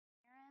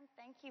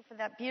Thank you for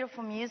that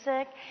beautiful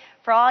music,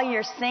 for all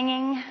your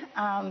singing,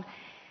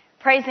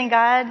 praising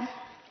God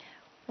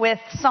with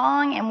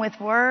song and with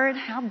word.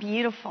 How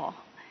beautiful.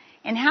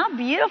 And how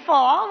beautiful,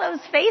 all those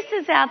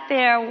faces out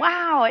there.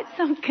 Wow, it's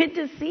so good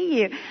to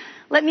see you.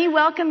 Let me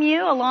welcome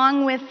you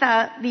along with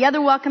the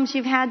other welcomes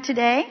you've had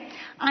today.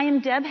 I am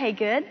Deb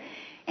Haygood,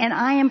 and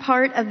I am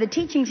part of the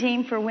teaching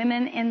team for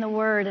Women in the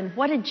Word. And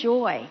what a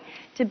joy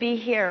to be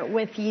here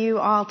with you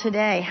all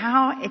today.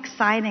 How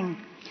exciting.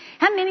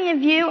 How many of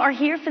you are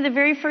here for the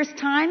very first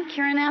time?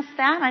 Karen asked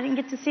that. I didn't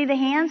get to see the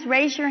hands.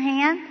 Raise your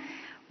hand.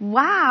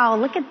 Wow,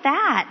 look at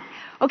that.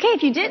 Okay,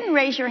 if you didn't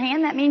raise your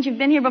hand, that means you've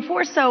been here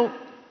before. So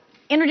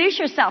introduce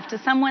yourself to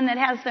someone that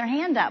has their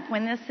hand up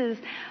when this is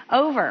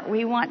over.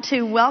 We want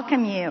to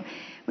welcome you.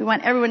 We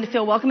want everyone to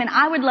feel welcome. And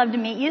I would love to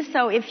meet you.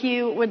 So if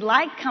you would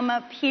like, come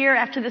up here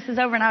after this is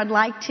over, and I would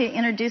like to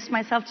introduce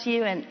myself to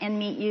you and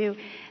meet you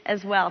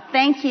as well.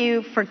 Thank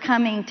you for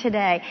coming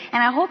today.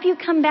 And I hope you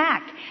come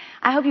back.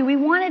 We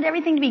wanted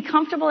everything to be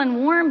comfortable and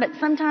warm, but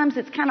sometimes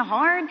it's kind of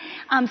hard.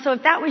 So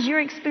if that was your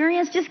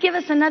experience, just give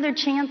us another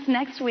chance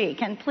next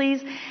week, and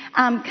please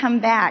come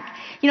back.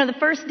 You know, the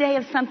first day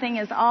of something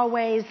is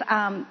always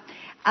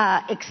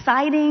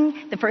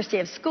exciting. The first day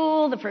of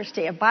school, the first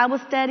day of Bible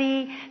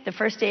study, the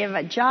first day of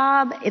a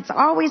job. It's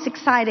always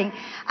exciting,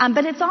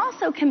 but it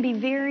also can be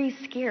very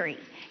scary.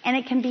 And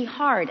it can be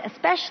hard,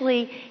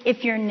 especially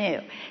if you're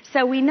new.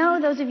 So we know,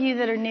 those of you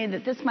that are new,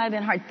 that this might have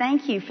been hard.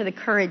 Thank you for the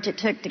courage it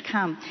took to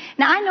come.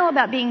 Now, I know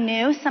about being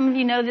new. Some of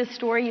you know this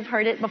story. You've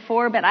heard it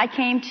before. But I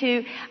came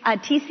to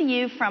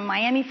TCU from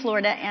Miami,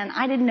 Florida, and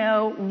I didn't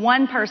know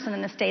one person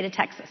in the state of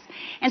Texas.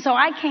 And so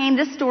I came.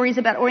 This story is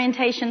about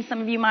orientation.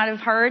 Some of you might have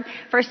heard.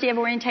 First day of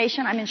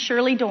orientation, I'm in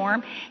Shirley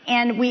dorm.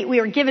 And we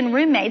were given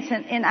roommates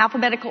in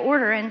alphabetical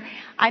order. And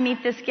I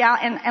meet this gal.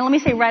 And let me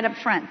say right up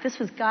front, this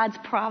was God's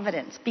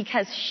providence,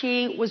 because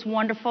she was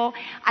wonderful.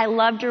 I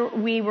loved her.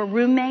 We were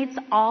roommates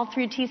all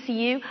through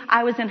TCU.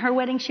 I was in her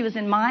wedding. She was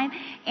in mine.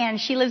 And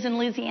she lives in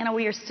Louisiana.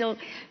 We are still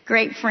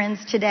great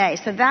friends today.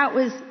 So that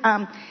was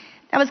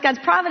God's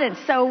providence.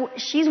 So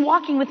she's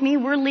walking with me.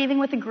 We're leaving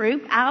with a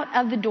group out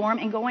of the dorm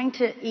and going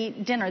to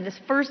eat dinner this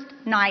first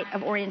night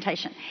of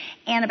orientation.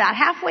 And about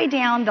halfway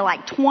down the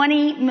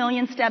 20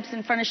 million steps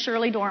in front of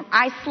Shirley dorm,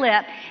 I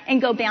slip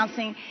and go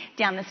bouncing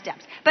down the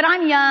steps. But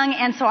I'm young,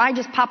 and so I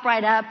just pop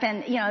right up,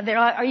 and they're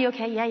like, "Are you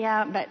okay?"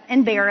 Yeah, but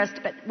embarrassed,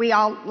 but we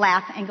all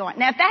laugh and go on.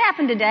 Now, if that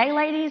happened today,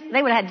 ladies,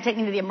 they would have had to take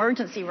me to the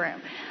emergency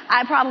room.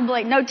 I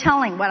probably, no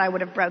telling what I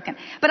would have broken.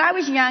 But I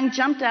was young,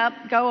 jumped up,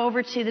 go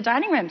over to the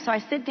dining room. So I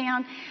sit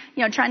down,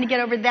 trying to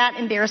get over that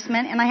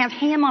embarrassment, and I have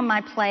ham on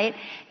my plate,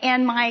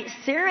 and my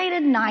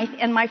serrated knife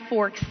and my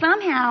fork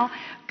somehow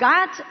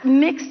got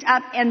mixed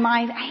up, and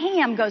my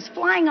ham goes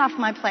flying off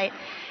my plate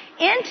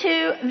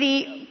into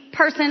the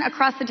person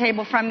across the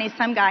table from me,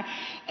 some guy,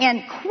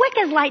 and quick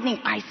as lightning,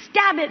 I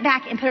stab it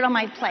back and put it on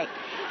my plate.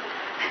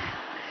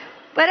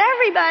 But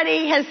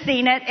everybody has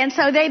seen it, and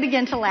so they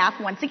begin to laugh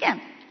once again.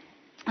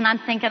 And I'm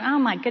thinking, oh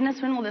my goodness,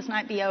 when will this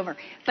night be over?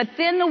 But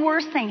then the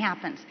worst thing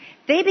happens.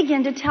 They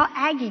begin to tell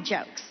Aggie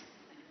jokes.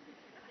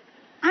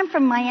 I'm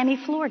from Miami,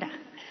 Florida.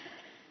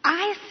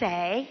 I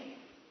say,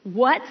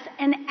 "What's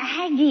an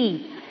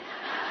Aggie?"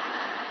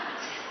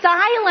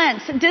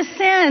 Silence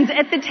descends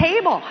at the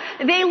table.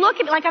 They look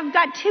at me like I've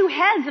got two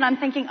heads, and I'm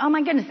thinking, oh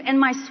my goodness. And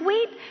my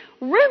sweet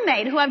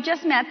roommate, who I've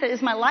just met, that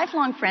is my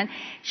lifelong friend,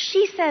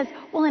 she says,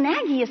 "Well, an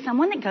Aggie is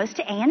someone that goes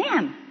to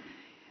A&M.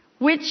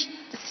 Which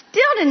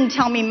still didn't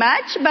tell me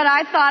much, but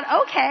I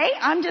thought, okay,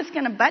 I'm just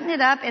going to button it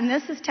up, and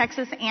this is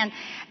Texas, and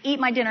eat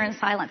my dinner in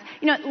silence.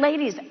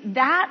 Ladies,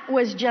 that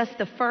was just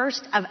the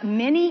first of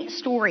many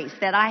stories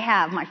that I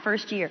have my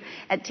first year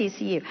at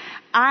TCU.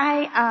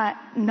 I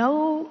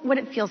know what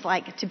it feels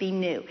like to be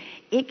new.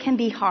 It can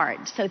be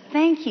hard. So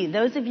thank you,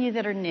 those of you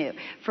that are new,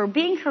 for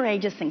being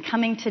courageous and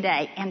coming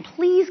today. And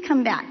please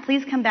come back.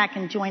 Please come back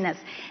and join us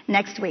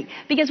next week,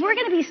 because we're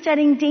going to be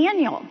studying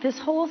Daniel this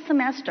whole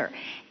semester.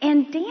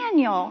 And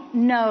Daniel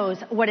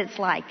knows what it's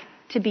like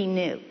to be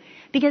new,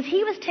 because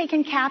he was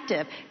taken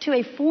captive to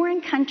a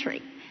foreign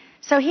country.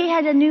 So he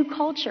had a new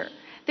culture.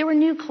 There were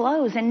new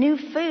clothes and new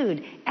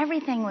food.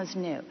 Everything was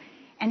new.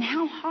 And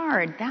how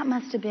hard that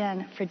must have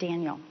been for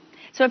Daniel.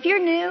 So if you're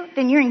new,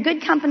 then you're in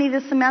good company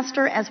this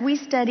semester as we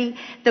study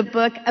the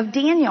book of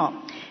Daniel.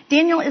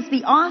 Daniel is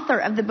the author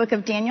of the book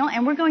of Daniel,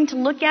 and we're going to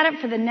look at it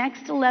for the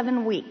next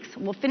 11 weeks.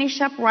 We'll finish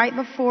up right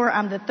before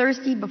the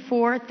Thursday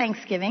before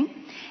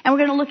Thanksgiving. And we're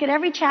going to look at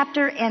every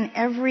chapter and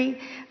every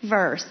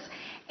verse.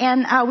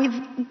 And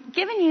we've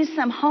given you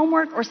some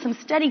homework or some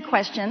study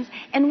questions,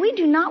 and we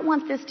do not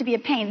want this to be a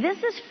pain. This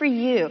is for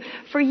you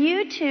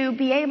to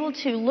be able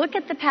to look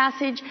at the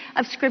passage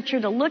of Scripture,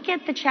 to look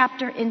at the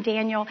chapter in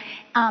Daniel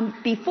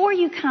before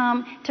you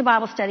come to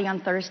Bible study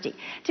on Thursday,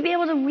 to be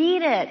able to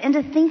read it and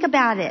to think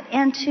about it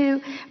and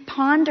to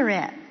ponder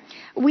it.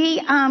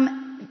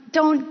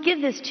 don't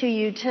give this to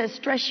you to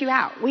stress you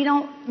out. We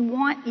don't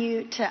want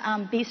you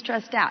to be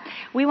stressed out.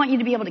 We want you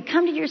to be able to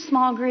come to your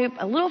small group,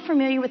 a little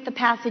familiar with the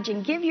passage,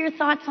 and give your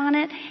thoughts on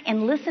it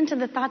and listen to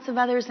the thoughts of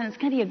others, and it's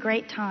going to be a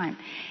great time.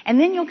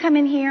 And then you'll come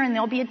in here, and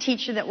there'll be a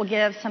teacher that will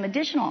give some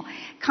additional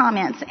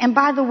comments. And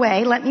by the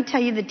way, let me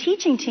tell you, the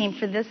teaching team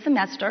for this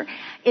semester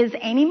is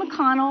Amy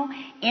McConnell,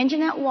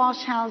 Anjanette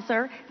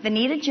Walshhauser,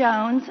 Vanita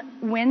Jones,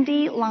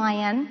 Wendy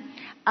Lyon,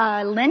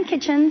 Lynn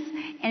Kitchens,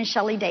 and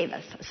Shelley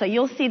Davis. So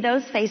you'll see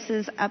those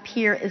faces up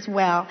here as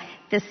well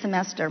this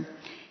semester.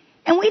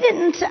 And we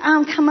didn't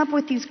come up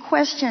with these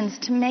questions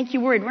to make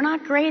you worried. We're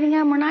not grading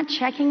them. We're not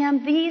checking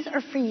them. These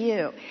are for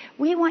you.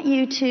 We want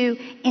you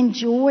to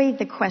enjoy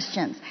the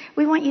questions.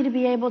 We want you to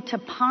be able to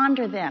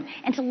ponder them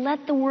and to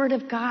let the Word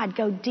of God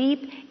go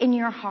deep in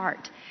your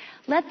heart.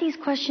 Let these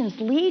questions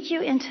lead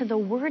you into the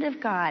Word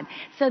of God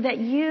so that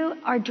you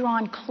are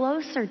drawn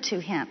closer to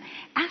Him.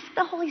 Ask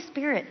the Holy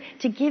Spirit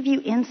to give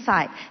you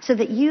insight so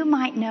that you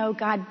might know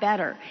God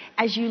better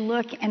as you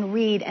look and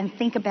read and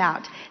think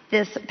about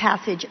this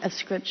passage of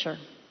Scripture.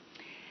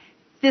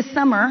 This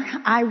summer,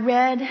 I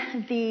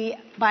read the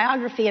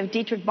biography of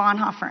Dietrich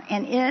Bonhoeffer,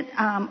 and it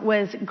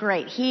was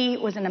great. He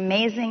was an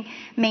amazing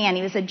man.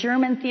 He was a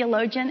German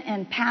theologian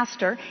and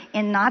pastor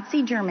in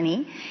Nazi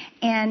Germany,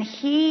 and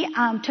he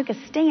took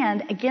a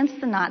stand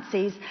against the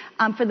Nazis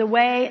for the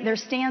way their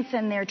stance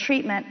and their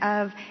treatment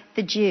of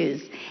the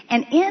Jews.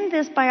 And in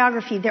this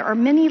biography, there are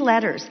many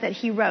letters that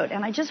he wrote,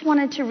 and I just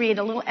wanted to read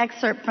a little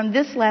excerpt from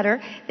this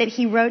letter that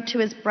he wrote to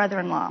his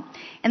brother-in-law.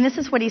 And this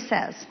is what he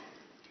says.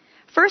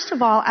 First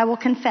of all, I will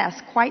confess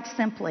quite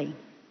simply,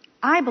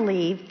 I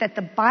believe that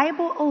the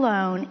Bible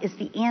alone is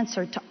the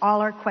answer to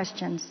all our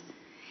questions,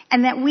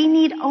 and that we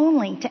need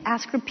only to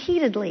ask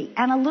repeatedly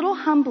and a little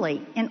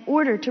humbly in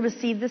order to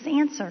receive this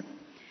answer.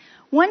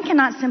 One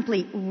cannot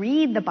simply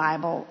read the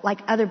Bible like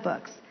other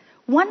books.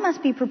 One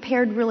must be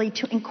prepared really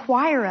to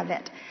inquire of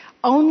it.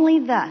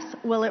 Only thus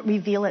will it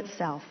reveal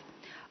itself.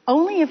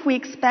 Only if we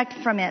expect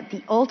from it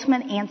the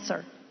ultimate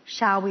answer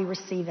shall we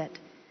receive it.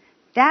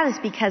 That is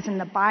because in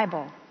the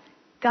Bible,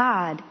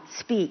 God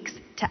speaks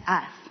to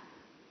us.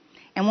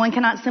 And one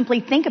cannot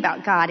simply think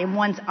about God in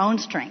one's own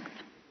strength.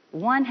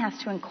 One has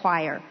to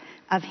inquire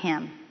of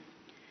Him.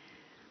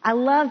 I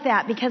love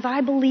that because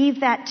I believe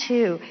that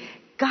too.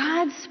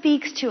 God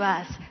speaks to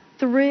us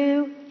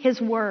through His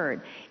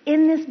Word.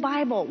 In this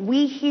Bible,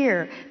 we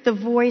hear the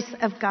voice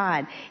of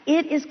God.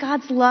 It is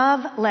God's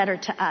love letter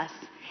to us.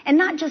 And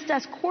not just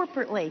us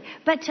corporately,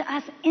 but to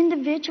us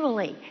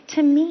individually,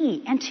 to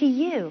me and to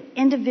you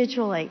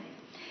individually.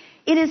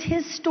 It is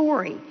His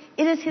story.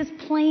 It is His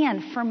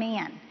plan for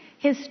man.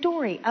 His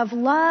story of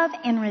love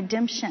and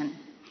redemption.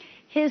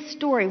 His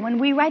story. When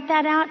we write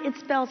that out, it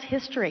spells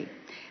history.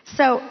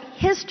 So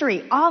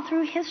history, all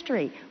through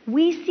history,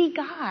 we see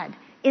God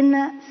in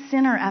the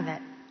center of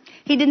it.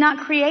 He did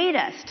not create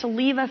us to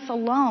leave us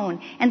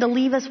alone and to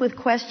leave us with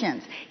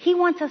questions. He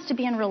wants us to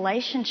be in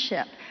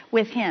relationship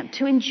with Him,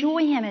 to enjoy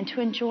Him and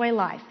to enjoy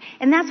life.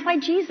 And that's why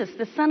Jesus,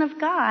 the Son of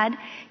God,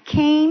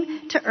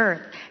 came to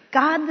earth.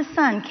 God the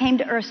Son came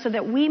to earth so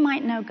that we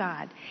might know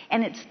God.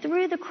 And it's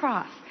through the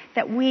cross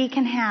that we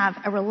can have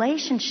a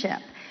relationship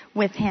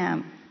with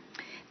Him.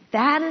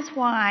 That is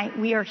why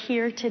we are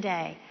here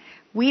today.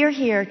 We are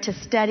here to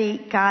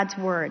study God's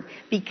Word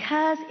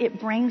because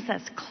it brings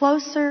us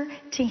closer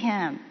to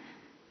Him.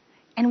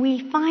 And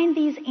we find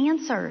these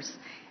answers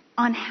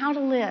on how to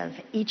live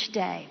each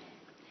day.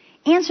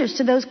 Answers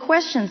to those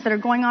questions that are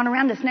going on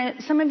around us. Now,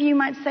 some of you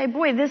might say,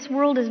 boy, this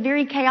world is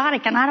very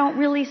chaotic and I don't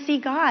really see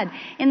God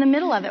in the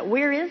middle of it.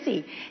 Where is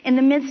He? In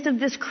the midst of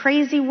this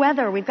crazy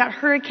weather. We've got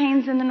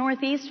hurricanes in the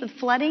Northeast with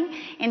flooding.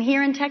 And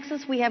here in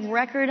Texas, we have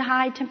record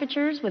high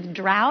temperatures with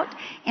drought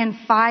and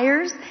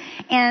fires.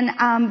 And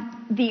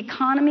the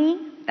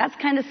economy, that's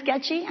kind of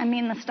sketchy. I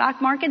mean, the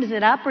stock market, is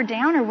it up or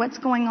down or what's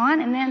going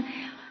on? And then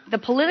the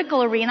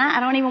political arena,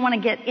 I don't even want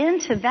to get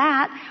into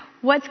that.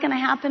 What's going to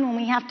happen when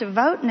we have to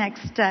vote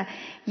next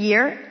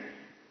year?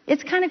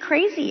 It's kind of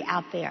crazy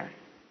out there.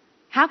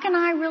 How can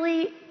I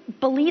really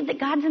believe that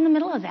God's in the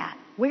middle of that?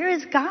 Where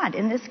is God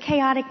in this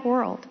chaotic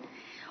world?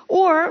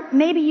 Or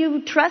maybe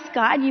you trust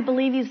God, you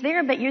believe He's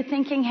there, but you're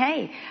thinking,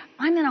 hey,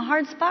 I'm in a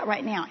hard spot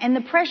right now. And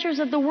the pressures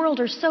of the world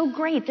are so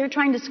great. They're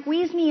trying to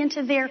squeeze me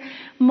into their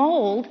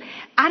mold.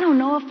 I don't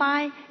know if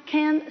I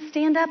can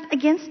stand up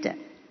against it.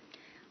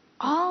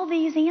 All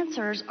these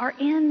answers are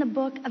in the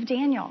book of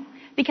Daniel.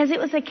 Because it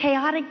was a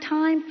chaotic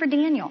time for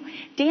Daniel.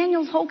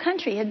 Daniel's whole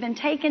country had been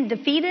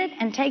defeated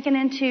and taken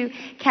into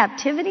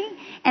captivity,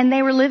 and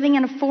they were living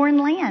in a foreign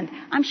land.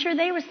 I'm sure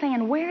they were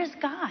saying, where is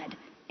God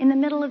in the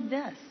middle of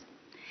this?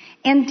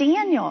 And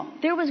Daniel,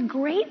 there was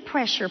great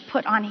pressure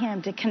put on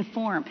him to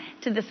conform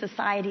to the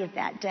society of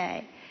that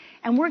day.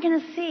 And we're going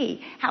to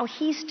see how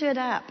he stood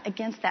up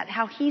against that,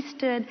 how he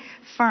stood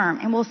firm.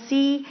 And we'll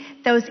see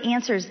those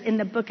answers in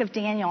the book of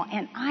Daniel.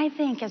 And I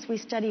think as we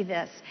study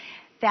this,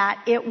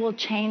 that it will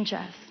change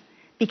us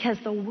because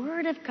the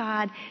Word of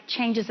God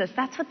changes us.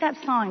 That's what that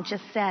song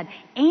just said.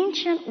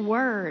 Ancient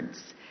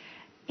words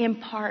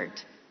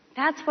impart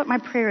That's what my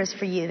prayer is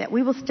for you, that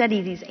we will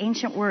study these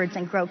ancient words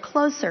and grow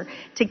closer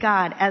to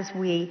God as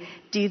we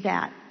do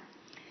that.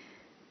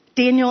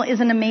 Daniel is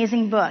an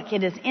amazing book.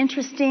 It is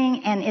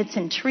interesting and it's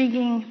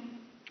intriguing.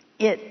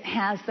 It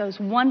has those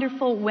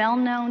wonderful,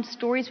 well-known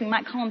stories. We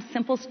might call them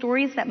simple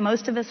stories that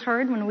most of us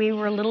heard when we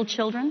were little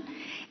children.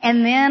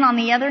 And then, on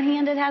the other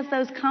hand, it has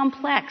those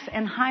complex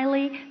and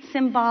highly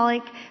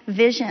symbolic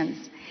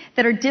visions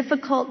that are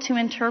difficult to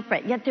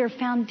interpret, yet they're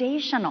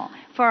foundational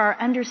for our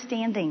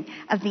understanding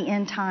of the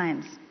end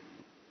times.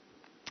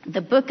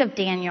 The book of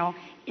Daniel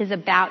is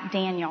about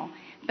Daniel,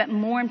 but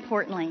more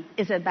importantly,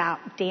 is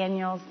about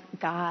Daniel's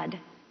God.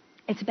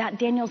 It's about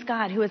Daniel's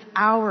God, who is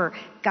our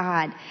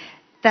God,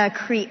 the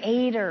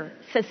creator,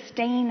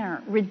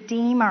 sustainer,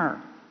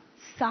 redeemer,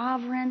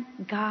 sovereign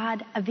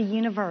God of the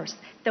universe,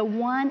 the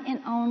one and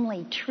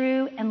only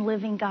true and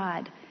living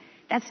God.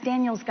 That's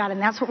Daniel's God,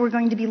 and that's what we're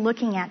going to be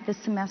looking at this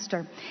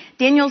semester.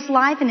 Daniel's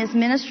life and his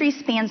ministry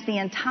spans the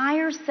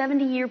entire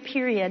 70-year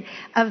period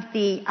of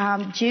the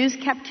Jews'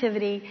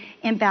 captivity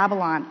in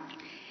Babylon.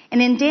 And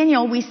in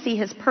Daniel, we see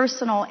his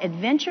personal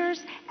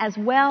adventures as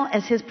well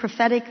as his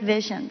prophetic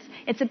visions.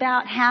 It's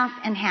about half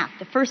and half.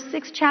 The first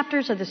 6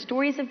 chapters are the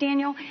stories of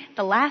Daniel.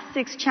 The last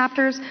 6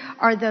 chapters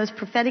are those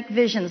prophetic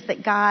visions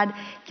that God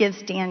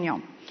gives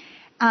Daniel.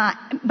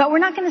 But we're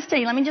not going to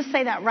study, let me just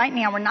say that right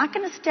now, we're not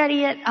going to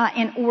study it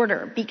in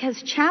order,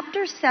 because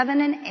chapters 7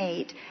 and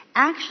 8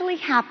 actually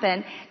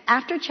happen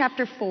after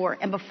chapter 4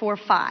 and before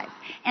 5.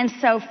 And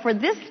so for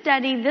this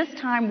study, this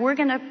time, we're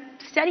going to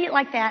study it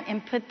like that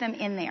and put them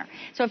in there.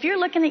 So if you're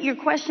looking at your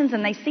questions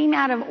and they seem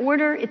out of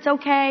order, it's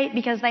okay,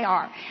 because they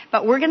are.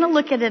 But we're going to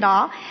look at it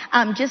all.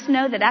 Just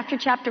know that after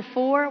chapter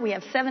 4, we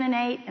have 7 and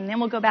 8, and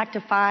then we'll go back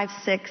to 5,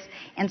 6,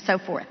 and so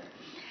forth.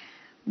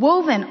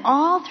 Woven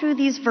all through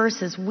these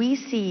verses, we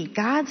see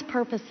God's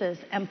purposes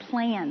and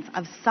plans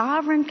of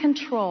sovereign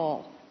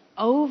control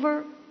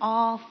over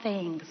all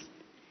things.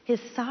 His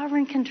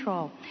sovereign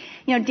control.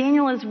 You know,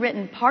 Daniel is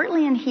written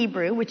partly in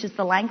Hebrew, which is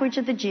the language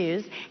of the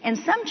Jews, and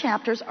some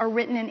chapters are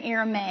written in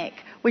Aramaic,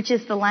 which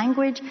is the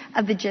language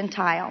of the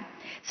Gentile.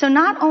 So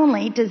not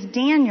only does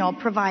Daniel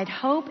provide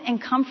hope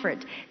and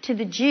comfort to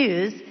the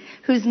Jews,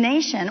 whose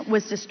nation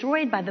was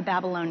destroyed by the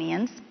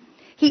Babylonians,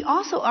 he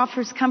also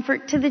offers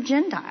comfort to the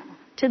Gentile,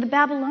 to the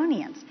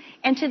Babylonians,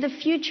 and to the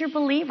future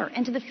believer,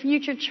 and to the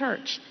future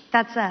church.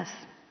 That's us.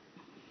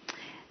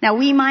 Now,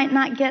 we might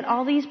not get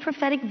all these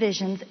prophetic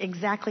visions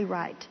exactly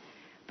right,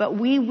 but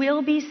we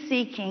will be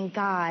seeking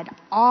God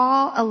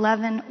all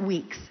 11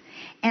 weeks.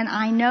 And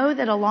I know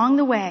that along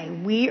the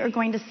way, we are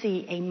going to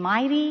see a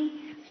mighty,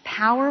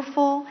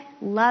 powerful,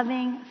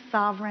 loving,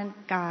 sovereign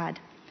God.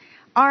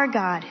 Our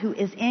God who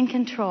is in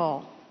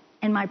control.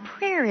 And my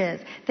prayer is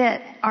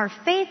that our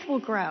faith will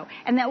grow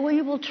and that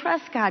we will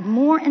trust God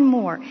more and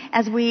more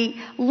as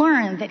we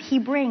learn that He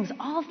brings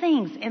all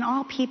things and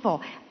all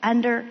people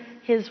under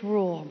His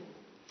rule.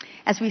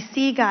 As we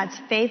see God's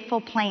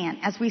faithful plan,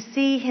 as we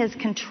see His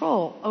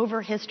control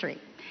over history,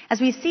 as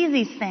we see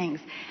these things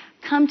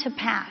come to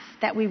pass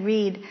that we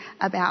read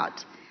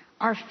about,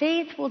 our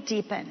faith will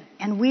deepen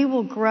and we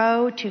will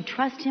grow to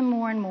trust Him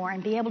more and more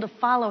and be able to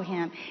follow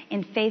Him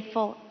in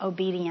faithful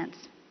obedience.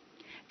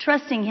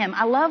 Trusting Him.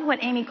 I love what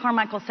Amy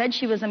Carmichael said.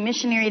 She was a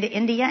missionary to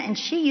India, and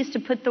she used to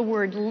put the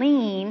word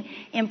lean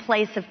in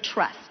place of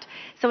trust.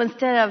 So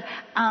instead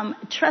of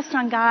trust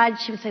on God,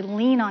 she would say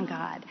lean on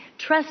God.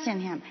 Trust in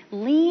Him.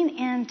 Lean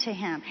into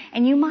Him.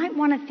 And you might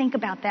want to think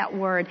about that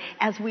word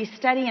as we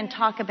study and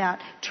talk about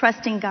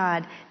trusting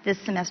God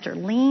this semester.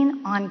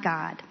 Lean on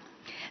God.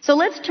 So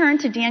let's turn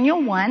to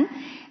Daniel 1,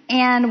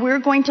 and we're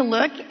going to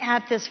look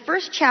at this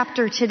first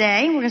chapter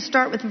today. We're going to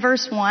start with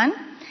verse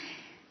 1.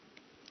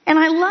 And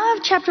I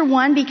love chapter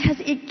 1 because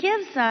it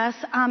gives us,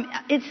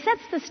 it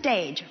sets the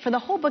stage for the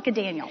whole book of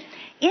Daniel.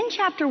 In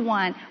chapter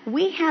 1,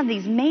 we have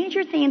these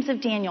major themes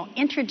of Daniel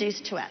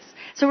introduced to us.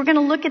 So we're going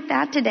to look at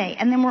that today.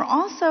 And then we're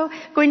also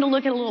going to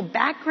look at a little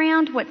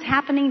background, what's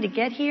happening to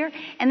get here.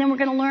 And then we're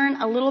going to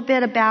learn a little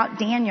bit about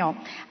Daniel,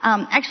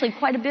 actually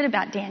quite a bit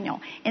about Daniel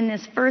in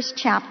this first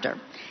chapter.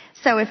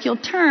 So if you'll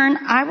turn,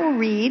 I will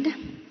read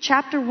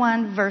chapter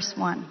 1, verse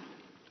 1.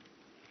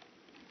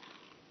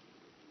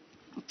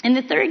 In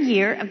the 3rd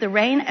year of the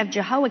reign of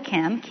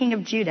Jehoiakim, king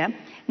of Judah,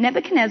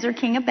 Nebuchadnezzar,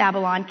 king of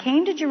Babylon,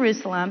 came to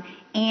Jerusalem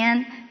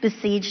and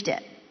besieged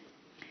it.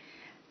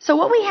 So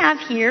what we have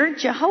here,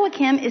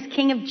 Jehoiakim is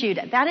king of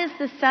Judah. That is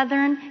the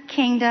southern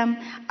kingdom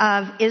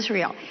of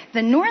Israel.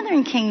 The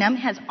northern kingdom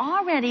has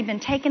already been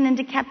taken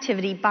into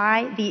captivity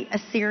by the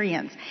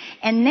Assyrians.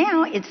 And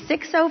now it's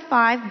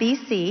 605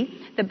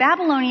 BC. The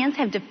Babylonians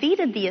have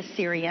defeated the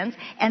Assyrians,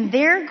 and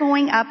they're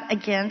going up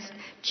against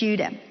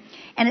Judah.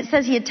 And it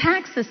says he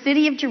attacks the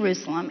city of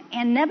Jerusalem,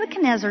 and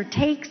Nebuchadnezzar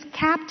takes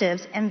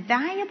captives and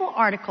valuable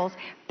articles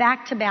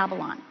back to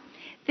Babylon.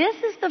 This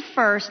is the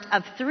first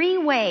of 3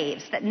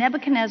 waves that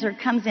Nebuchadnezzar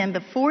comes in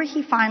before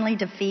he finally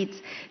defeats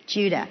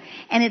Judah.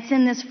 And it's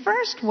in this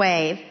first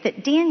wave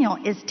that Daniel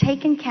is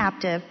taken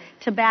captive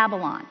to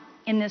Babylon.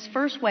 In this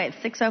first wave,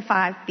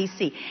 605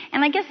 BC.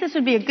 And I guess this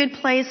would be a good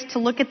place to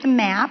look at the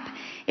map,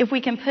 if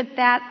we can put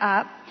that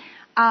up.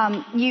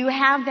 You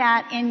have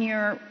that in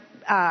your,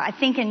 I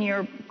think in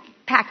your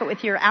packet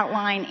with your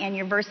outline and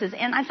your verses.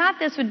 And I thought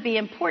this would be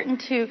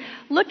important to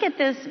look at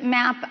this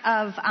map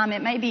of,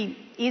 it may be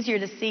easier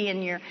to see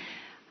in your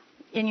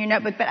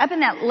notebook, but up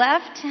in that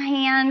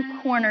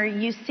left-hand corner,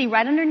 you see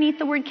right underneath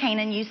the word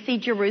Canaan, you see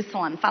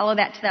Jerusalem. Follow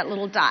that to that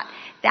little dot.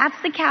 That's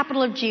the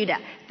capital of Judah.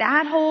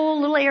 That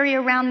whole little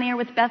area around there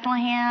with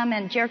Bethlehem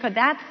and Jericho,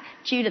 that's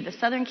Judah, the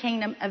southern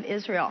kingdom of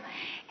Israel.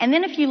 And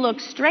then if you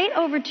look straight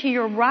over to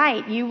your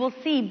right, you will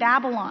see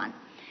Babylon.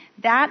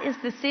 That is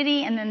the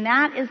city, and then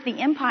that is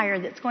the empire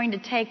that's going to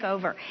take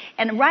over.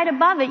 And right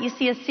above it, you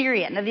see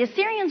Assyria. Now, the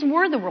Assyrians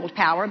were the world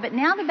power, but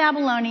now the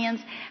Babylonians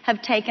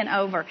have taken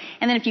over.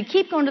 And then if you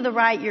keep going to the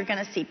right, you're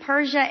going to see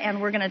Persia,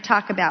 and we're going to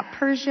talk about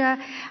Persia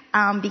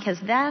because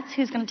that's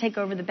who's going to take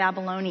over the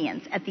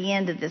Babylonians at the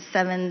end of this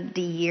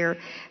 70-year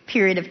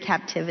period of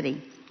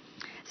captivity.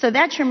 So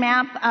that's your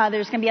map.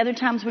 There's going to be other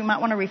times we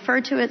might want to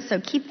refer to it, so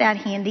keep that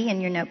handy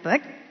in your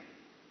notebook.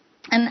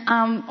 And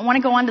I want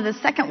to go on to the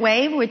second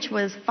wave, which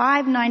was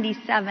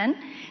 597.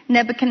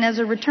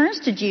 Nebuchadnezzar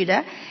returns to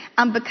Judah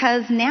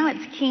because now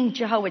it's King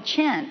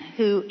Jehoiachin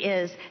who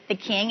is the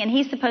king, and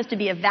he's supposed to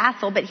be a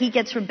vassal, but he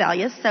gets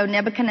rebellious. So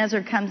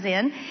Nebuchadnezzar comes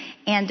in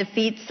and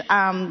defeats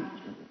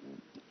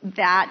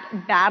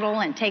that battle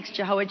and takes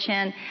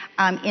Jehoiachin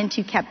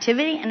into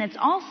captivity. And it's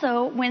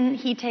also when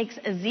he takes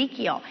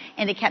Ezekiel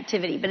into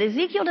captivity. But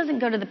Ezekiel doesn't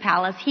go to the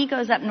palace. He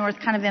goes up north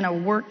kind of in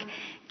a work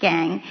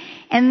gang.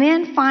 And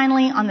then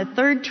finally, on the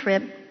third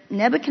trip,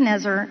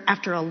 Nebuchadnezzar,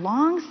 after a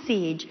long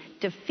siege,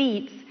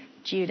 defeats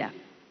Judah.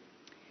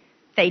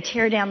 They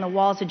tear down the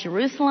walls of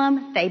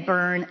Jerusalem. They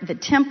burn the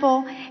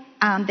temple.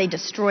 They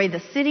destroy the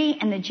city.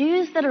 And the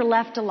Jews that are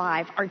left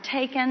alive are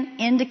taken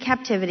into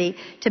captivity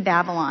to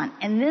Babylon.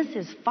 And this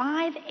is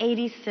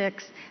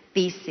 586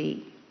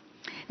 BC.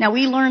 Now,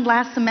 we learned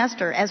last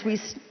semester as we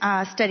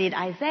studied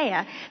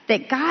Isaiah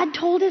that God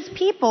told his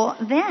people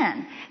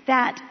then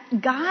that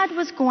God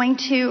was going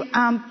to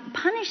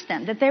punish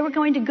them, that they were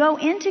going to go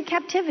into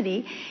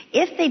captivity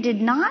if they did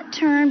not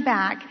turn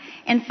back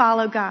and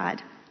follow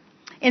God.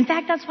 In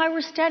fact, that's why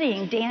we're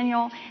studying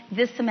Daniel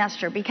this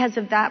semester, because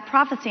of that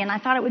prophecy. And I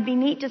thought it would be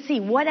neat to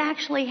see what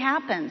actually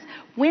happens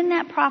when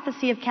that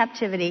prophecy of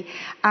captivity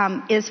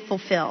is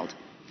fulfilled.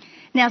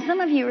 Now,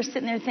 some of you are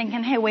sitting there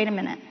thinking, hey, wait a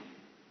minute.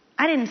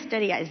 I didn't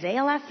study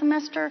Isaiah last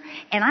semester,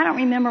 and I don't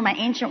remember my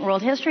ancient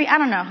world history. I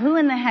don't know who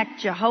in the heck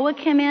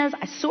Jehoiakim is.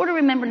 I sort of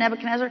remember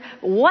Nebuchadnezzar.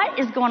 What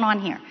is going on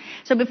here?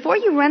 So before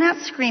you run out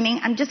screaming,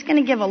 I'm just going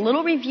to give a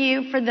little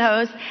review for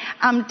those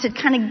to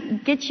kind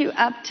of get you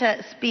up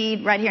to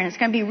speed right here. And it's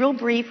going to be a real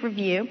brief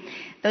review.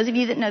 Those of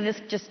you that know this,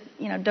 just,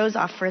 doze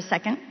off for a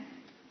second.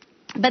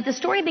 But the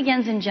story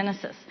begins in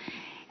Genesis.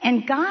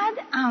 And God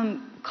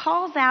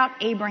calls out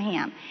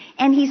Abraham.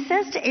 And he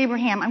says to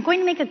Abraham, I'm going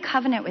to make a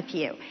covenant with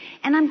you.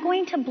 And I'm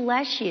going to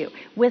bless you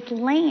with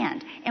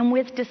land and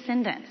with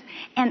descendants.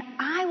 And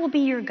I will be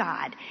your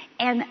God.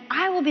 And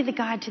I will be the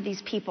God to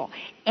these people.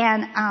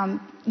 And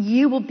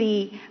you will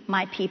be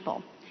my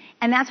people.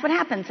 And that's what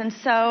happens. And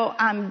so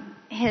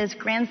his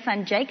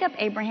grandson Jacob,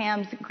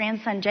 Abraham's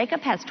grandson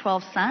Jacob, has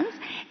 12 sons.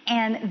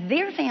 And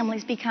their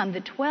families become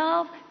the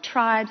 12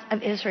 tribes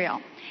of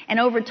Israel. And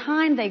over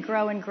time, they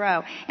grow and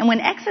grow. And when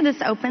Exodus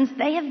opens,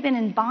 they have been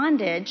in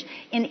bondage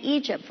in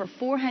Egypt for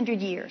 400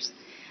 years.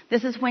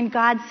 This is when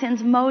God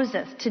sends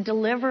Moses to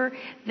deliver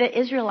the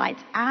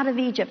Israelites out of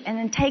Egypt and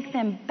then take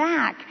them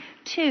back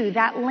to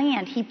that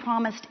land he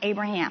promised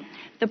Abraham,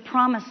 the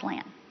promised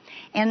land.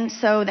 And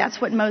so that's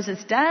what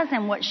Moses does,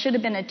 and what should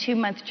have been a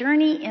 2-month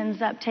journey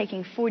ends up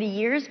taking 40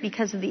 years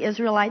because of the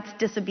Israelites'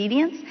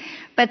 disobedience.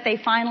 But they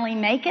finally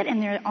make it,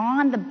 and they're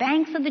on the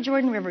banks of the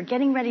Jordan River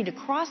getting ready to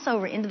cross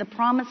over into the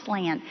promised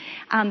land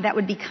that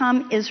would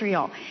become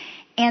Israel.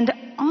 And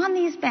on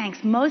these banks,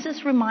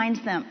 Moses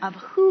reminds them of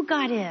who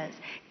God is.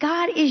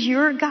 God is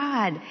your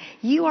God.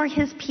 You are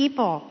his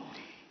people.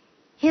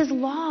 His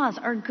laws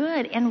are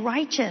good and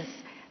righteous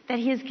that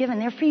he has given.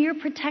 They're for your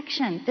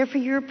protection. They're for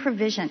your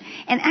provision.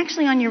 And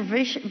actually on your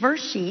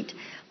verse sheet,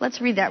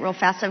 let's read that real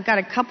fast. I've got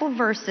a couple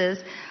verses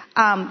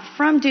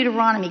from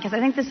Deuteronomy because I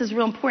think this is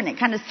real important. It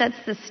kind of sets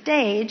the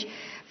stage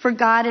for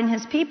God and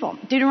his people.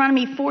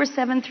 Deuteronomy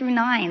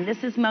 4:7-9.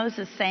 This is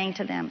Moses saying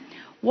to them,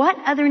 what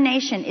other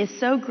nation is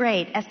so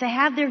great as to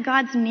have their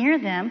gods near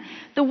them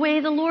the way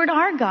the Lord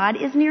our God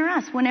is near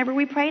us whenever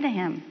we pray to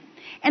him?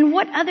 And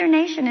what other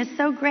nation is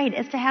so great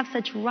as to have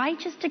such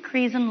righteous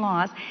decrees and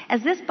laws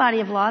as this body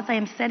of laws I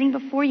am setting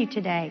before you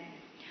today?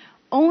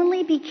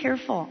 Only be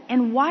careful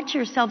and watch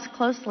yourselves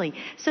closely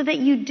so that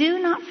you do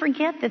not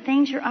forget the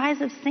things your eyes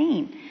have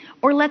seen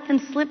or let them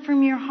slip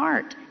from your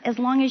heart as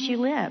long as you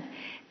live.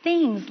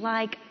 Things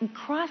like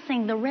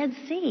crossing the Red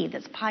Sea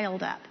that's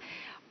piled up.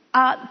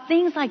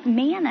 Things like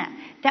manna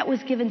that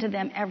was given to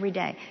them every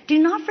day. Do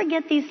not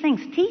forget these things.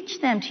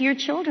 Teach them to your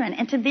children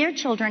and to their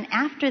children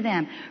after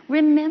them.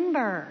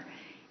 Remember.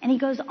 And he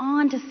goes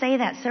on to say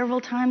that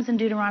several times in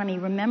Deuteronomy.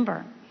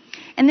 Remember.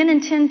 And then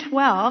in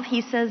 10:12,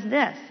 he says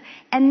this.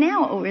 And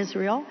now, O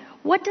Israel,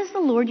 what does the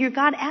Lord your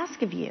God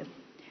ask of you?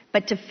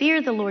 but to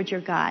fear the Lord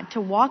your God,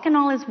 to walk in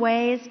all his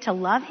ways, to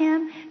love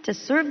him, to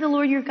serve the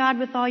Lord your God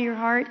with all your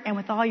heart and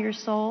with all your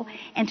soul,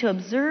 and to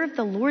observe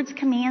the Lord's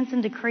commands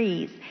and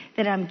decrees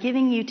that I'm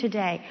giving you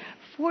today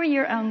for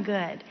your own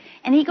good.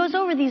 And he goes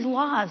over these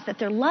laws that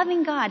their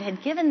loving God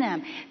had given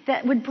them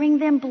that would bring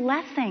them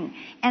blessing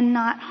and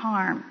not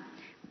harm.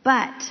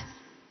 But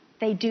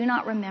they do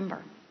not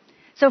remember.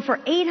 So for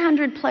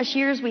 800 plus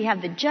years, we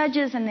have the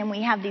judges, and then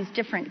we have these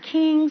different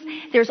kings.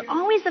 There's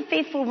always a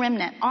faithful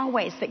remnant,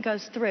 always, that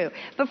goes through.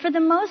 But for the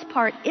most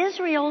part,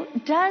 Israel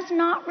does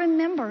not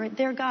remember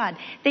their God.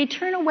 They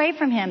turn away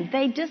from him.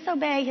 They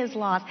disobey his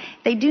laws.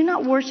 They do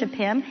not worship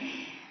him.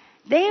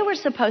 They were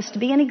supposed to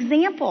be an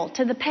example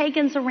to the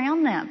pagans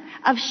around them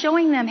of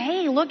showing them,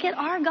 hey, look at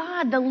our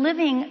God, the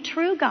living,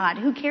 true God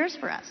who cares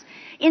for us.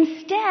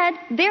 Instead,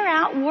 they're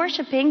out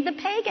worshiping the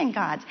pagan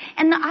gods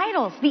and the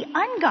idols, the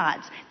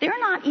ungods. They're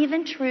not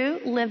even true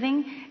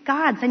living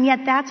gods, and yet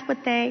that's what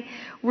they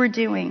were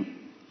doing.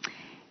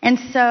 And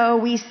so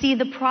we see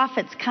the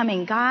prophets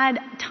coming. God,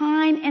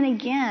 time and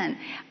again,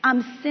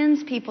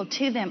 sends people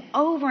to them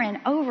over and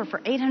over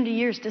for 800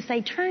 years to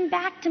say, turn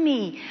back to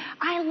me.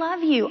 I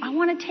love you. I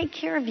want to take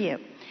care of you.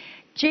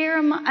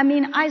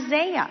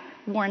 Isaiah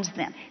warns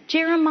them.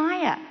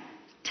 Jeremiah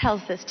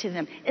tells this to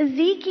them.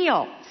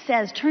 Ezekiel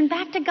says, turn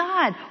back to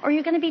God, or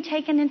you're going to be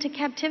taken into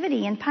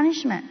captivity and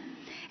punishment.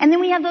 And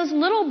then we have those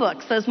little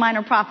books, those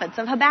minor prophets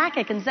of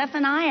Habakkuk and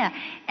Zephaniah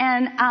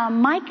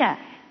and Micah.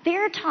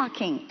 They're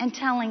talking and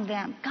telling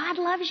them, God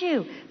loves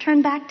you.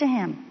 Turn back to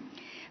him.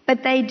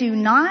 But they do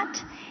not.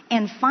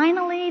 And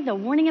finally, the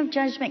warning of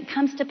judgment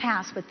comes to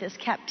pass with this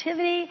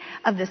captivity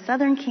of the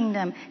southern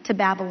kingdom to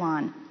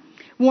Babylon.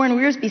 Warren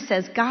Wiersbe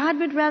says, God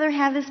would rather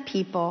have his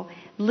people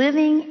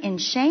living in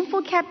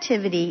shameful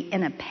captivity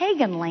in a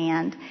pagan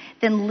land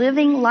than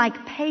living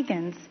like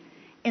pagans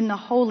in the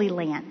Holy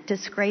Land,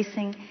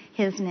 disgracing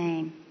his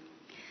name.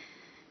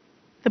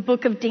 The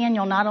book of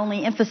Daniel not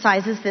only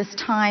emphasizes this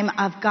time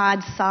of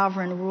God's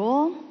sovereign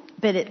rule,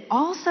 but it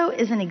also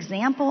is an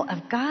example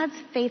of God's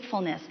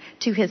faithfulness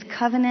to his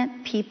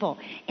covenant people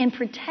in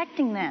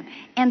protecting them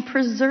and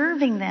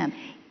preserving them,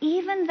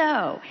 even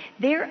though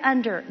they're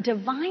under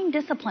divine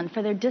discipline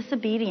for their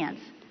disobedience.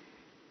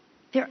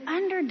 They're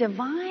under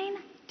divine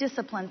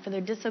discipline for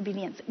their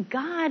disobedience.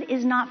 God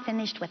is not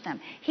finished with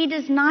them. He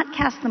does not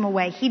cast them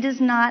away. He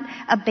does not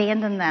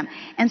abandon them.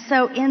 And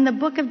so in the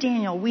book of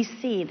Daniel, we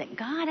see that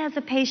God has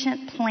a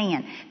patient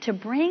plan to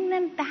bring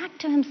them back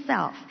to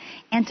himself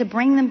and to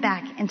bring them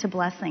back into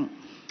blessing.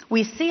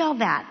 We see all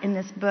that in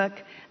this book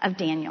of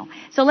Daniel.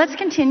 So let's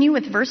continue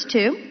with verse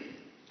 2.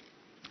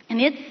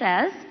 And it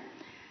says,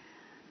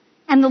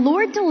 and the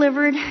Lord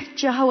delivered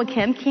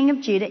Jehoiakim, king of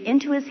Judah,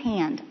 into his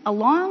hand,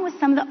 along with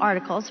some of the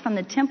articles from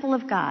the temple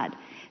of God.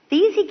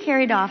 These he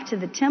carried off to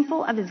the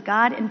temple of his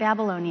God in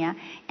Babylonia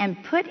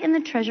and put in the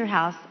treasure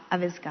house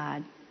of his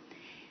God.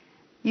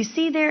 You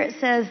see there it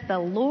says, the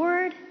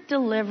Lord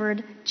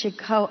delivered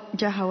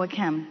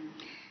Jehoiakim.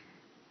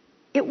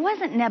 It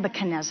wasn't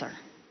Nebuchadnezzar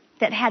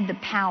that had the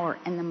power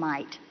and the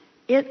might.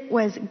 It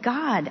was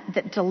God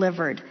that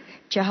delivered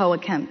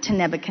Jehoiakim to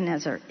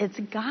Nebuchadnezzar. It's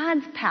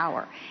God's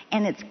power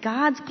and it's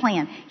God's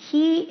plan.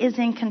 He is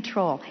in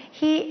control.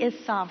 He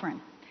is sovereign.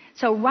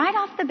 So right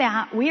off the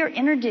bat, we are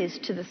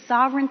introduced to the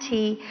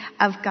sovereignty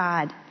of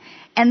God.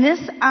 And this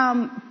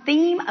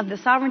theme of the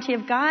sovereignty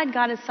of God,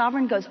 God is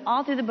sovereign, goes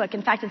all through the book.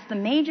 In fact, it's the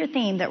major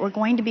theme that we're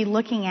going to be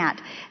looking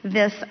at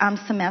this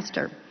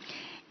semester.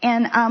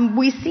 And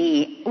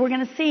we're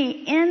going to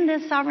see in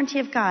this sovereignty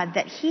of God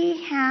that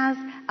he has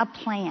a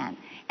plan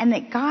and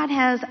that God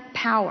has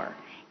power.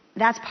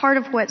 That's part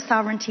of what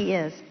sovereignty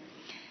is.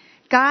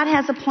 God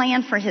has a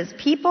plan for his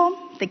people,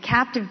 the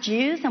captive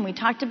Jews, and we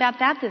talked about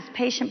that, this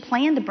patient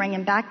plan to bring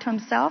him back to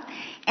himself.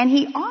 And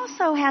he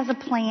also has a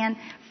plan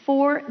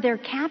for their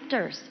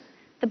captors,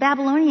 the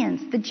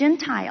Babylonians, the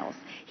Gentiles.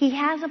 He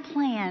has a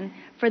plan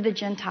for the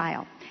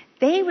Gentile.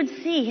 They would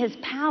see his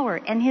power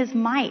and his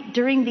might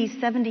during these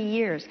 70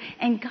 years.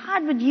 And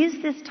God would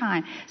use this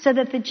time so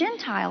that the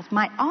Gentiles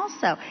might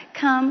also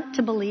come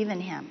to believe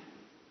in him.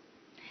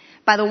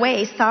 By the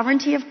way,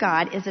 sovereignty of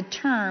God is a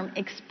term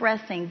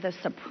expressing the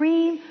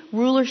supreme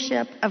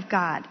rulership of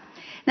God.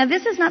 Now,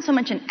 this is not so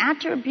much an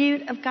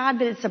attribute of God,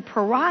 but it's a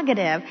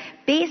prerogative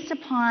based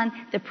upon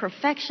the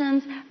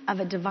perfections of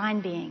a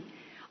divine being,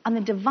 on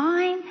the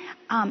divine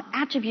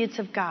attributes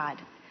of God.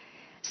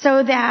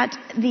 So that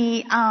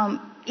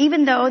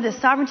even though the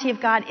sovereignty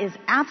of God is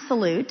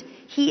absolute,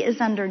 he is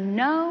under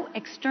no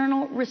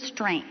external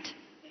restraint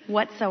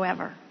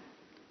whatsoever.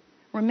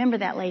 Remember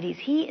that, ladies.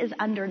 He is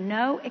under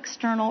no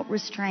external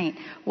restraint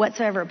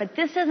whatsoever. But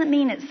this doesn't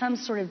mean it's some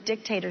sort of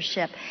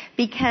dictatorship,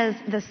 because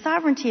the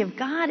sovereignty of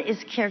God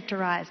is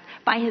characterized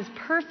by his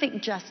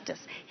perfect justice,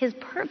 his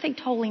perfect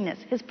holiness,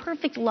 his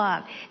perfect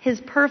love,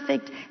 his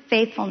perfect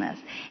faithfulness.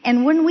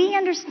 And when we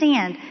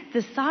understand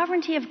the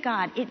sovereignty of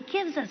God, it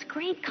gives us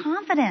great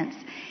confidence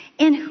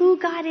in who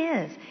God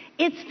is.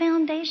 It's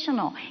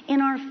foundational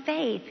in our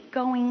faith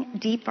going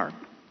deeper.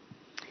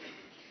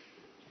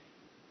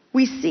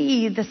 We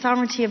see the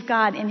sovereignty of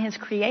God in His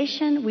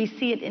creation. We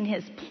see it in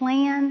His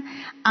plan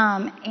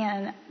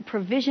and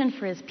provision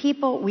for His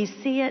people. We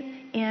see it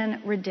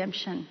in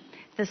redemption.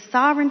 The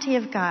sovereignty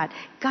of God.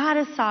 God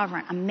is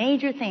sovereign, a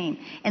major theme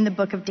in the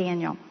book of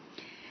Daniel.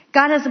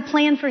 God has a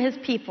plan for His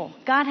people.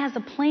 God has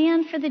a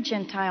plan for the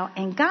Gentile,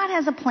 and God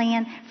has a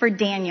plan for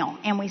Daniel.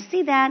 And we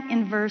see that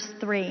in verse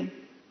 3.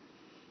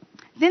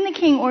 Then the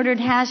king ordered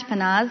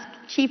Hashpenaz,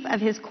 chief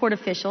of his court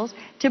officials,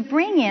 to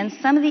bring in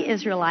some of the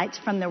Israelites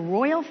from the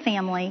royal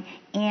family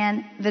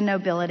and the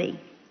nobility.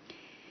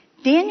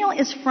 Daniel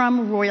is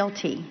from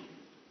royalty,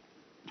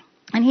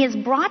 and he is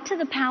brought to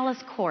the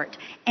palace court,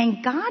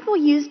 and God will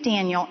use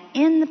Daniel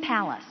in the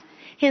palace.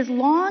 His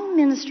long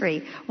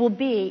ministry will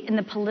be in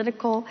the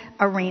political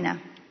arena.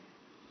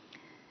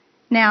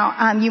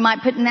 Now, you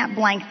might put in that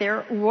blank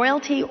there,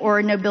 royalty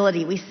or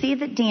nobility. We see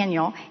that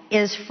Daniel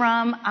is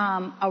from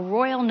a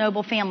royal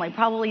noble family.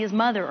 Probably his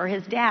mother or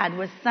his dad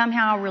was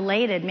somehow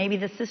related, maybe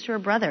the sister or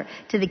brother,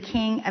 to the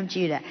king of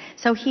Judah.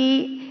 So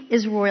he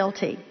is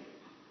royalty.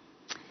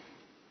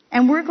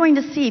 And we're going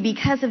to see,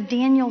 because of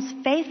Daniel's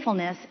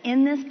faithfulness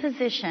in this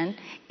position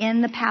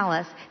in the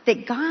palace,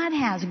 that God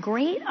has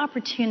great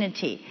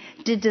opportunity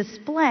to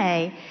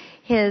display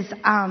His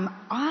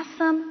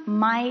awesome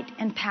might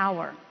and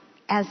power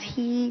as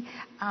He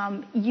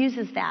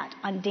uses that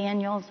on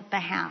Daniel's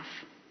behalf.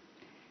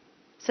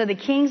 So the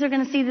kings are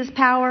going to see this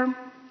power,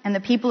 and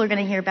the people are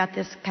going to hear about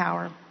this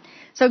power.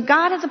 So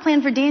God has a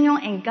plan for Daniel,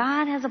 and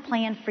God has a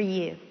plan for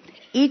you.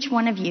 Each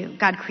one of you.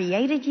 God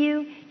created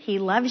you. He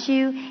loves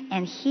you,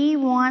 and He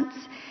wants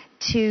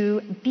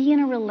to be in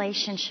a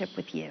relationship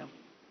with you.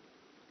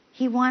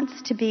 He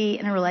wants to be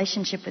in a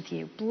relationship with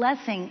you,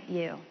 blessing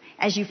you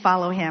as you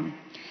follow Him.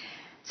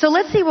 So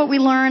let's see what we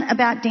learn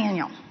about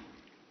Daniel.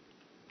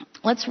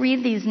 Let's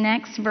read these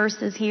next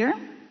verses here.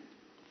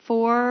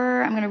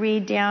 I'm going to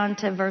read down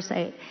to verse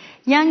 8.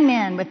 Young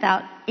men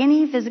without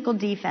any physical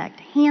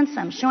defect,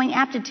 handsome, showing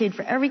aptitude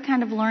for every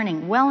kind of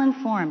learning,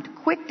 well-informed,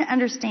 quick to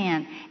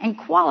understand, and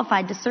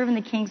qualified to serve in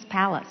the king's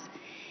palace.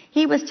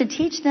 He was to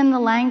teach them the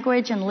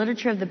language and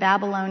literature of the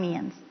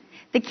Babylonians.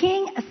 The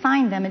king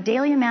assigned them a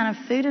daily amount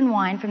of food and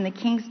wine from the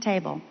king's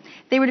table.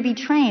 They were to be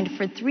trained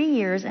for 3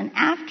 years, and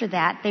after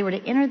that they were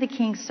to enter the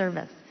king's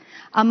service.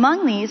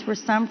 Among these were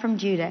some from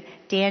Judah: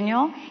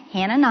 Daniel,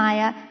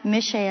 Hananiah,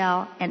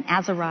 Mishael, and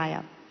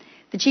Azariah.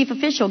 The chief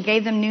official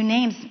gave them new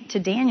names: to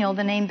Daniel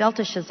the name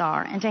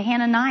Belteshazzar, and to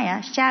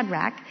Hananiah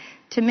Shadrach,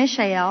 to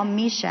Mishael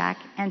Meshach,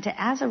 and to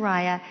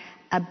Azariah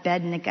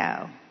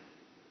Abednego.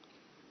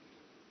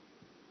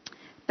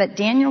 But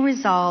Daniel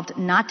resolved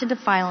not to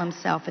defile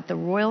himself with the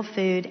royal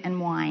food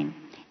and wine,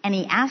 and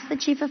he asked the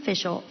chief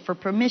official for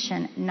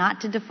permission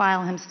not to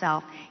defile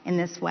himself in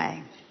this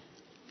way.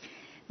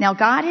 Now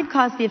God had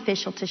caused the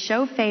official to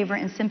show favor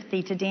and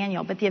sympathy to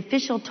Daniel, but the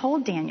official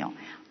told Daniel,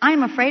 "I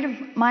am afraid of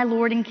my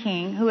lord and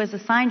king, who has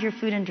assigned your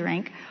food and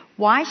drink.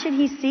 Why should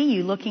he see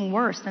you looking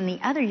worse than the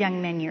other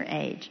young men your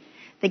age?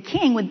 The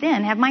king would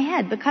then have my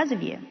head because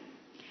of you."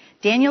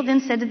 Daniel then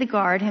said to the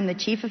guard, whom the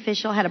chief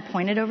official had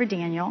appointed over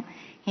Daniel,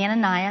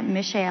 Hananiah,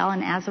 Mishael,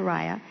 and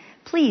Azariah,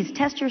 "Please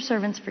test your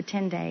servants for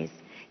 10 days.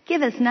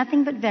 Give us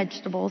nothing but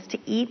vegetables to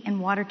eat and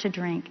water to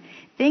drink.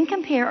 Then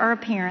compare our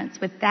appearance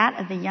with that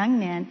of the young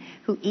men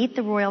who eat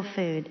the royal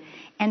food,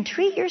 and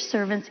treat your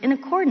servants in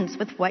accordance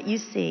with what you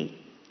see."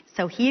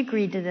 So he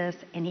agreed to this,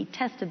 and he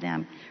tested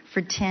them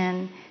for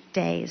 10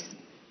 days.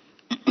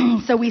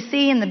 So we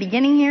see in the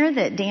beginning here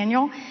that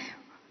Daniel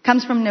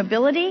comes from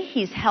nobility.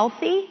 He's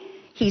healthy.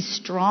 He's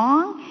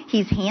strong,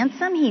 he's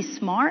handsome, he's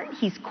smart,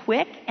 he's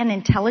quick and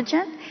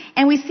intelligent,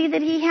 and we see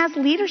that he has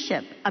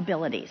leadership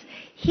abilities.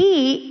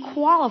 He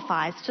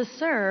qualifies to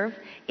serve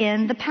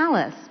in the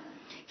palace.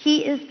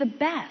 He is the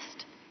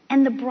best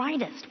and the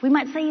brightest. We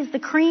might say he's the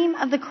cream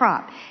of the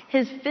crop.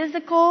 His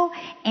physical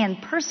and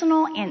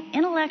personal and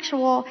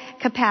intellectual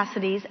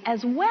capacities,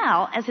 as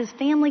well as his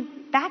family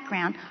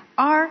background,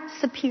 are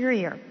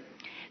superior.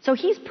 So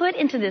he's put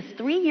into this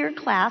 3-year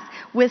class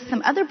with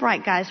some other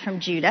bright guys from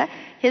Judah,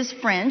 his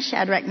friends,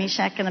 Shadrach,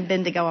 Meshach, and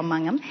Abednego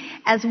among them,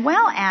 as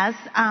well as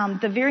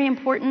the very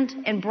important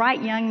and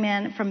bright young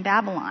men from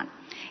Babylon.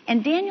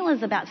 And Daniel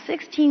is about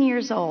 16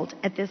 years old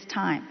at this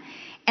time.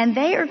 And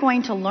they are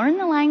going to learn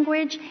the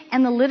language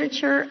and the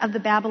literature of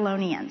the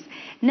Babylonians.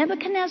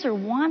 Nebuchadnezzar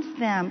wants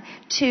them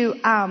to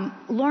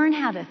learn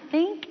how to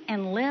think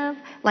and live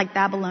like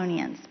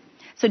Babylonians.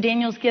 So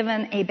Daniel's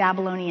given a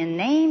Babylonian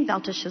name,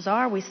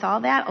 Belteshazzar. We saw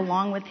that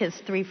along with his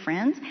 3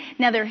 friends.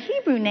 Now their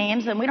Hebrew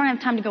names, and we don't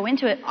have time to go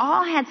into it,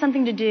 all had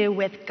something to do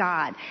with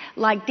God.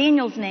 Like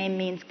Daniel's name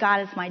means God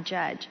is my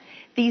judge.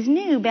 These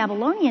new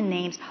Babylonian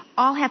names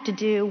all have to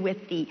do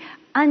with the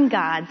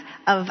ungods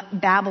of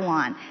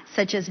Babylon,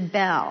 such as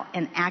Bel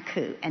and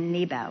Aku and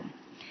Nebo.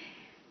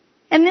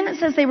 And then it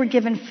says they were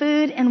given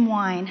food and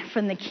wine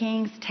from the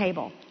king's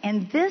table.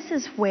 And this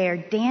is where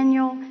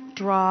Daniel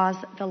draws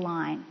the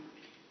line.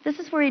 This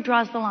is where he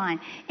draws the line.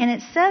 And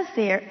it says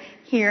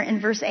here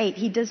in verse 8,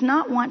 he does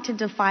not want to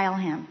defile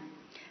him.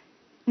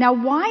 Now,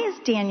 why is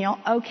Daniel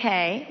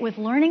okay with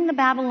learning the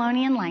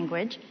Babylonian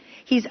language?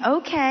 He's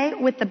okay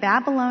with the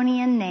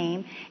Babylonian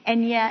name,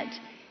 and yet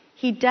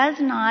he does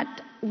not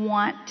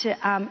want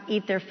to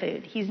eat their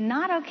food. He's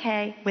not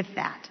okay with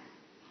that.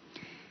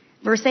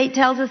 Verse 8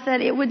 tells us that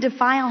it would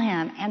defile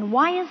him. And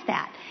why is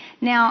that?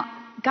 Now,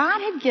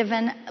 God had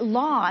given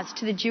laws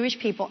to the Jewish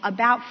people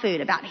about food,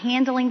 about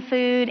handling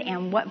food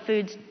and what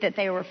foods that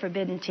they were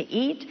forbidden to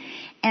eat.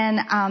 And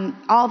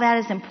all that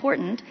is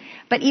important.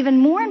 But even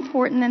more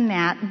important than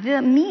that,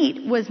 the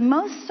meat was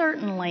most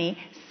certainly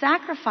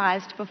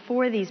sacrificed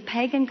before these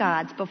pagan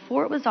gods,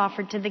 before it was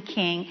offered to the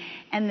king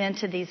and then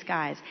to these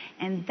guys.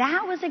 And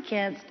that was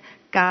against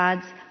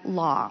God's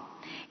law.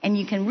 And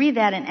you can read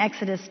that in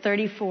Exodus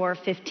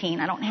 34:15.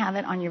 I don't have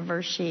it on your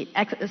verse sheet.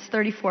 Exodus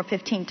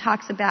 34:15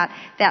 talks about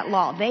that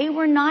law. They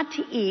were not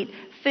to eat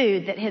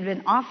food that had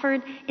been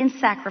offered in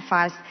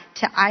sacrifice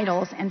to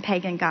idols and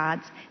pagan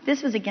gods.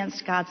 This was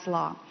against God's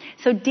law.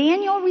 So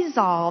Daniel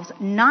resolves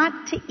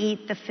not to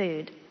eat the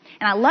food.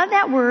 And I love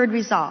that word,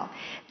 resolve.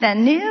 The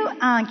New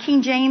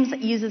King James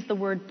uses the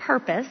word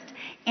purposed,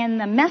 and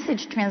the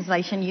Message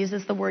translation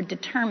uses the word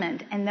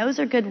determined. And those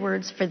are good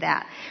words for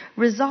that.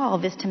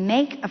 Resolve is to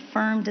make a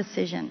firm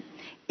decision.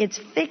 It's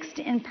fixed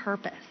in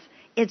purpose.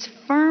 It's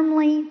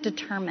firmly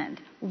determined,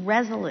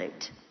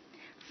 resolute,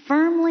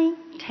 firmly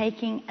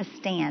taking a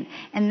stand.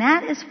 And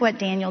that is what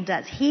Daniel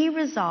does. He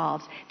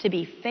resolves to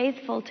be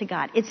faithful to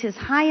God. It's his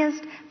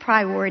highest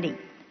priority,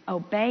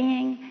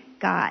 obeying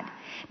God.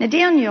 Now,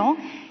 Daniel,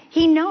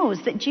 he knows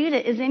that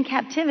Judah is in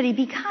captivity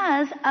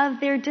because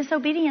of their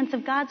disobedience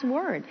of God's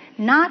word,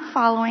 not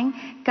following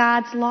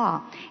God's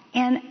law.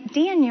 And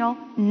Daniel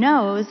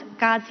knows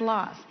God's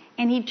laws,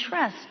 and he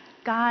trusts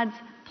God's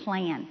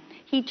plan.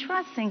 He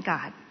trusts in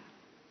God.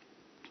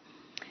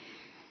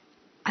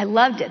 I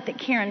loved it that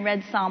Karen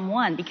read Psalm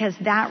 1 because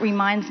that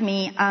reminds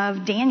me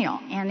of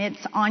Daniel, and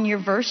it's on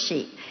your verse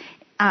sheet.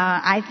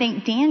 I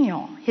think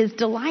Daniel, his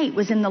delight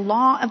was in the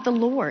law of the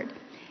Lord.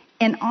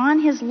 And on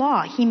his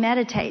law, he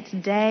meditates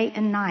day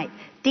and night.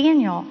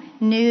 Daniel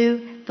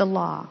knew the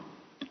law.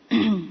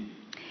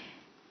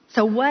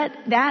 So what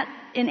that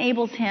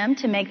enables him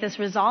to make this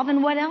resolve,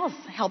 and what else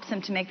helps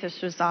him to make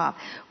this resolve?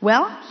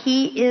 Well,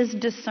 he is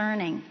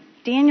discerning.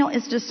 Daniel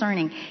is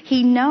discerning.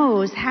 He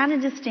knows how to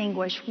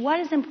distinguish what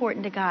is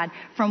important to God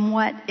from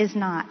what is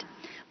not.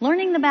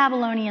 Learning the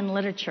Babylonian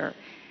literature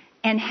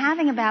and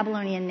having a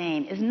Babylonian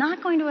name is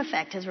not going to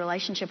affect his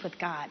relationship with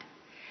God.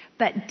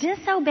 But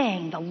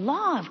disobeying the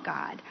law of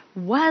God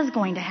was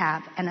going to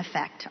have an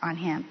effect on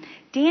him.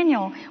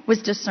 Daniel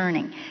was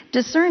discerning.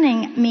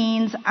 Discerning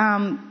means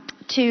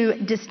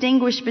to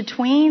distinguish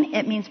between.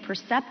 It means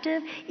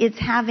perceptive. It's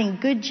having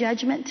good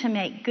judgment to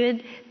make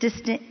good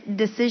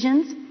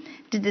decisions,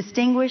 to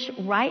distinguish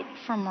right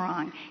from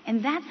wrong.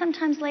 And that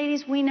sometimes,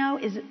 ladies, we know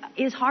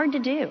is hard to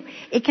do.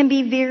 It can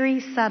be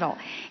very subtle.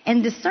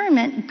 And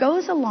discernment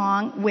goes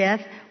along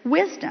with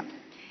wisdom.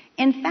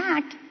 In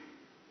fact,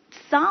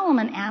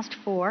 Solomon asked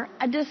for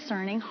a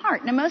discerning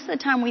heart. Now, most of the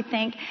time we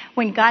think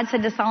when God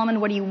said to Solomon,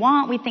 what do you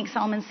want? We think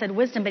Solomon said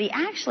wisdom, but he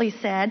actually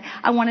said,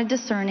 I want a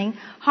discerning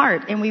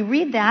heart. And we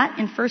read that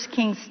in 1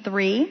 Kings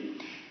 3.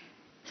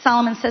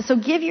 Solomon says, so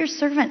give your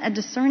servant a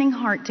discerning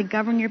heart to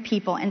govern your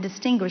people and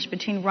distinguish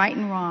between right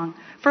and wrong.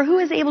 For who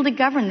is able to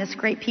govern this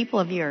great people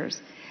of yours?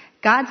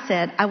 God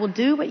said, I will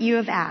do what you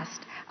have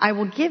asked. I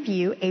will give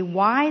you a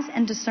wise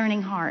and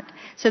discerning heart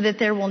so that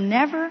there will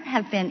never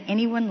have been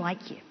anyone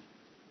like you.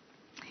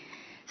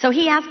 So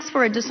he asks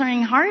for a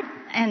discerning heart,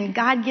 and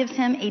God gives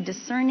him a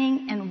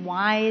discerning and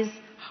wise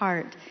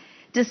heart.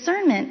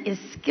 Discernment is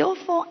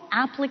skillful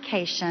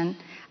application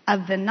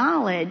of the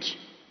knowledge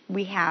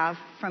we have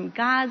from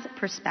God's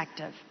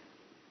perspective.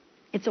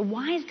 It's a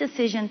wise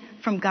decision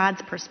from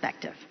God's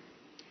perspective.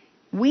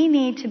 We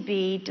need to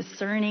be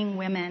discerning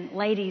women.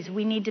 Ladies,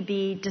 we need to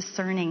be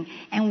discerning.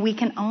 And we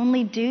can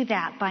only do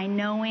that by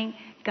knowing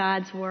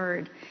God's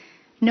word,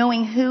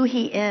 knowing who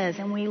he is.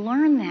 And we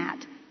learn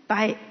that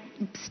by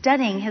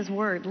studying his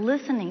word,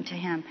 listening to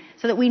him,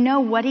 so that we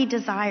know what he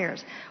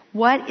desires,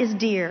 what is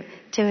dear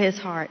to his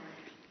heart.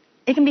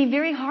 It can be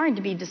very hard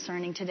to be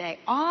discerning today.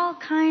 All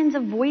kinds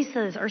of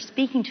voices are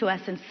speaking to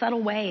us in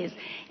subtle ways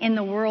in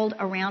the world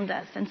around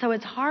us. And so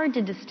it's hard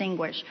to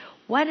distinguish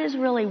what is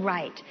really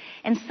right.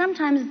 And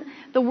sometimes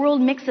the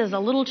world mixes a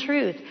little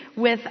truth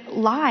with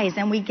lies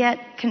and we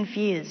get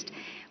confused.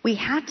 We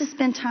have to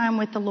spend time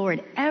with the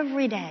Lord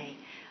every day,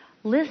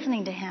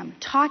 listening to him,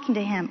 talking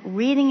to him,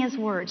 reading his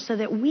word, so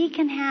that we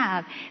can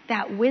have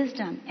that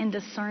wisdom and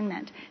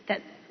discernment that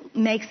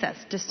makes us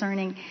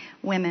discerning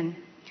women.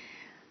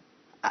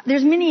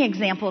 There's many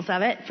examples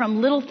of it,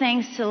 from little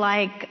things to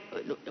like,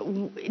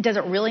 does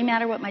it really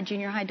matter what my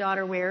junior high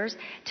daughter wears,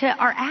 to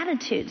our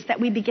attitudes that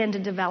we begin to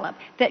develop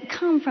that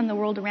come from the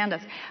world around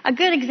us. A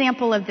good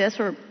example of this,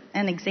 or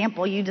an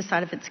example, you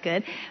decide if it's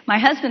good. My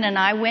husband and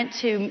I went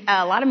to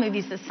a lot of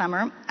movies this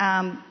summer.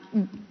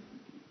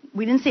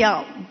 We didn't see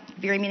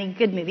very many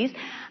good movies.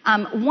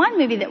 One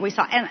movie that we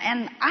saw,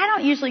 and I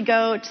don't usually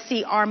go to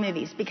see R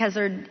movies because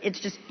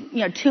it's just,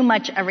 too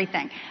much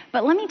everything.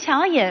 But let me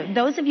tell you,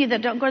 those of you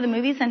that don't go to the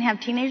movies and have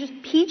teenagers,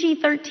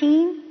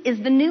 PG-13 is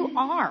the new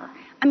R.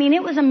 I mean,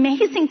 it was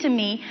amazing to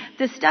me,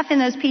 the stuff in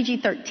those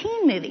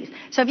PG-13 movies.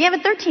 So if you have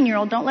a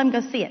 13-year-old, don't let them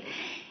go see it.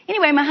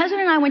 Anyway, my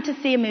husband and I went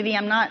to see a movie.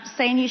 I'm not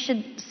saying you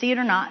should see it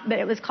or not, but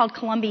it was called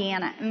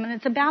Columbiana. And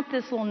it's about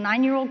this little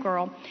 9-year-old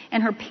girl,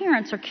 and her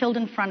parents are killed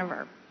in front of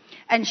her.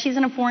 And she's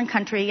in a foreign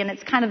country, and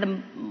it's kind of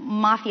the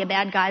mafia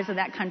bad guys of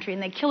that country,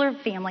 and they kill her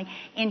family.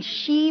 And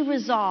she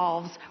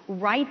resolves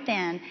right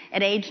then,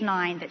 at age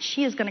 9, that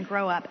she is going to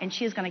grow up and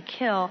she is going to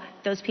kill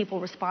those people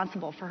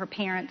responsible for her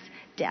parents'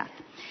 death.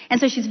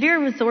 And so she's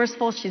very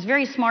resourceful. She's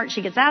very smart.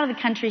 She gets out of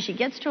the country. She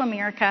gets to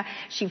America.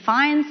 She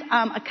finds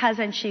a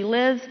cousin. She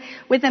lives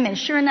with him, and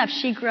sure enough,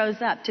 she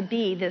grows up to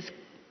be this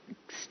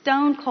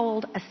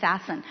stone-cold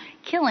assassin,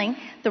 killing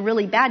the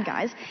really bad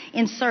guys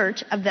in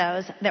search of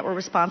those that were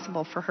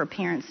responsible for her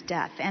parents'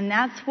 death. And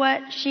that's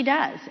what she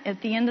does.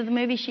 At the end of the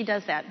movie, she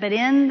does that. But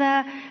in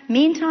the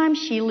meantime,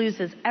 she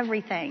loses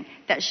everything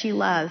that she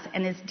loves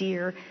and is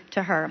dear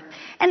to her.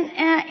 And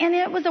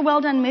it was a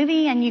well-done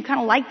movie, and you kind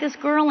of like this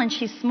girl, and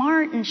she's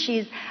smart, and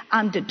she's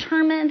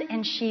determined,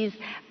 and she's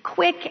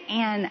quick,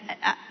 and,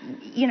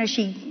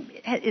 she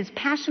is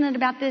passionate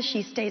about this.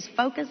 She stays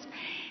focused.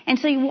 And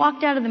so you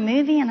walked out of the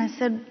movie, and I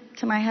said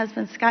to my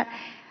husband, Scott,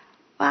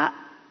 well,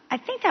 I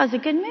think that was a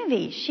good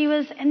movie.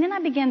 And then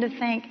I began to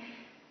think,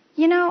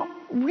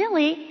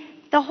 really,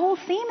 the whole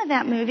theme of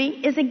that movie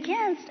is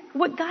against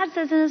what God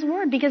says in His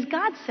Word, because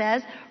God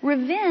says,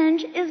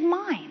 revenge is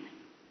mine.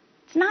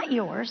 It's not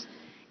yours.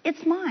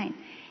 It's mine.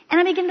 And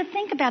I began to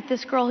think about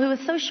this girl who was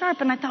so sharp,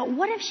 and I thought,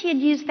 what if she had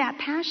used that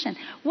passion?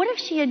 What if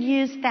she had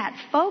used that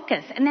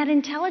focus and that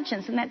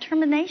intelligence and that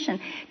determination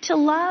to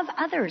love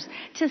others,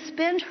 to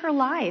spend her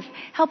life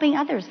helping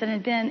others that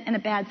had been in a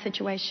bad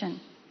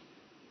situation?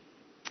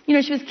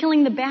 She was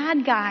killing the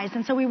bad guys,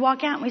 and so we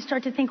walk out and we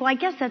start to think, well, I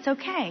guess that's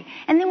okay.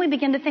 And then we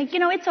begin to think,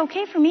 it's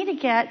okay for me to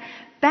get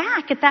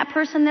back at that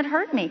person that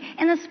hurt me,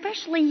 and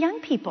especially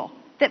young people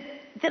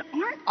that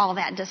aren't all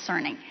that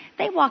discerning.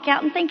 They walk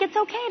out and think it's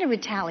okay to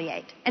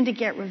retaliate and to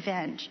get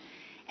revenge.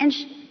 And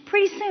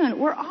pretty soon,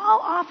 we're all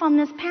off on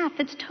this path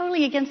that's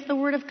totally against the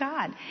Word of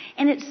God.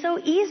 And it's so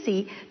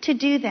easy to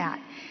do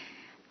that.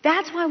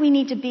 That's why we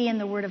need to be in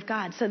the Word of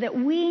God, so that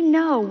we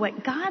know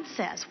what God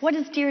says, what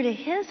is dear to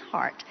His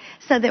heart,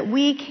 so that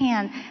we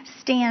can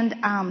stand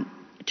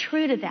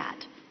true to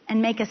that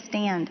and make a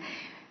stand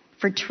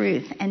for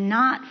truth and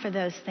not for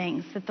those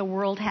things that the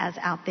world has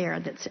out there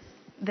that's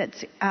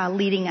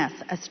leading us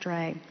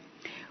astray.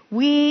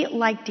 We,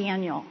 like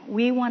Daniel,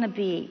 we want to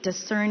be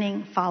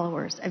discerning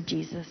followers of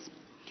Jesus.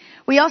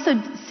 We also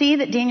see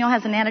that Daniel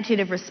has an attitude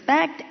of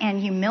respect and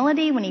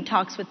humility when he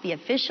talks with the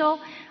official.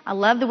 I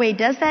love the way he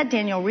does that.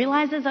 Daniel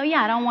realizes,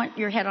 I don't want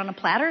your head on a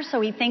platter, so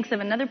he thinks of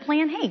another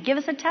plan. Hey, give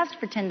us a test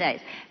for 10 days.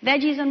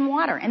 Veggies and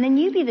water, and then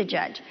you be the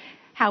judge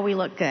how we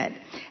look good,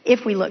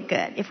 if we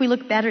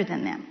look better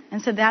than them.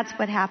 And so that's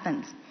what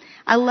happens.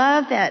 I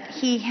love that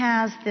he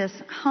has this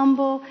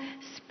humble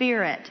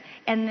spirit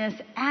and this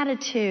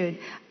attitude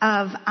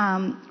of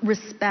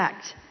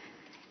respect.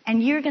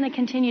 And you're going to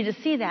continue to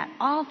see that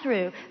all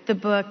through the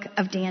book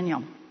of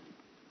Daniel.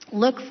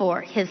 Look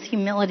for his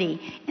humility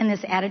and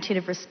this attitude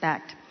of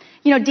respect.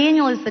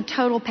 Daniel is the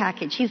total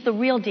package. He's the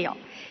real deal.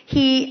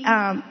 He,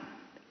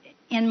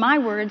 in my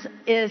words,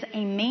 is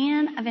a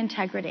man of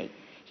integrity.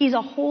 He's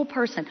a whole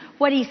person.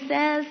 What he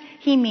says,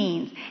 he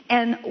means.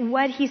 And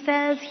what he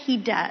says, he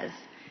does.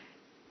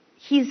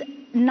 He's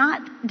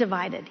not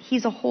divided.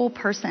 He's a whole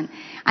person.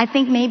 I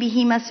think maybe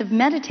he must have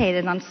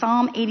meditated on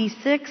Psalm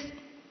 86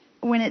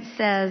 when it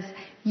says,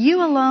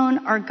 "You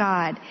alone are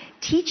God.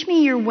 Teach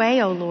me your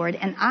way, O Lord,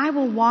 and I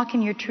will walk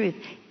in your truth.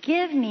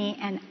 Give me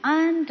an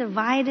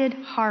undivided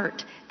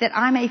heart that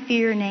I may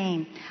fear your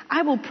name.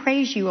 I will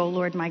praise you, O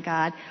Lord my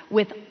God,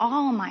 with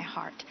all my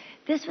heart."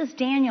 This was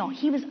Daniel.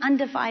 He was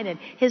undivided.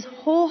 His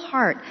whole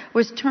heart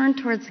was turned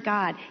towards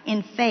God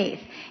in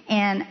faith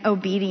and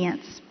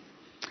obedience.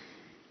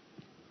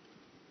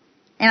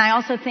 And I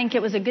also think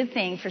it was a good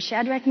thing for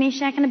Shadrach,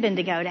 Meshach, and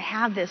Abednego to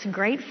have this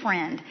great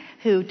friend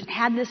who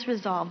had this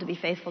resolve to be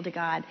faithful to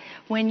God.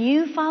 When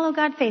you follow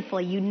God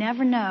faithfully, you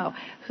never know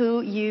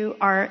who you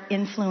are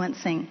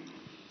influencing.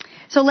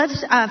 So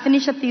let's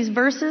finish up these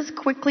verses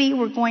quickly.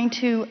 We're going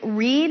to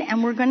read,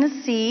 and we're going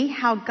to see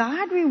how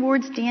God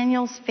rewards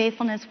Daniel's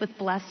faithfulness with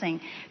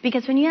blessing.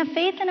 Because when you have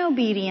faith and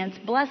obedience,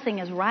 blessing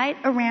is right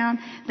around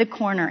the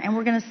corner. And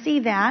we're going to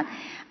see that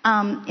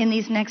in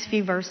these next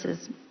few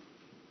verses.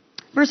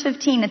 Verse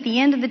 15, at the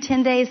end of the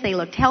 10 days, they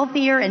looked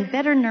healthier and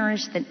better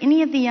nourished than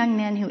any of the young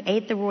men who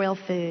ate the royal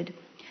food.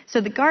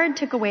 So the guard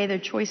took away their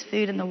choice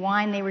food and the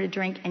wine they were to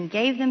drink and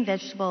gave them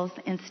vegetables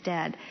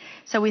instead.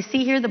 So we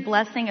see here the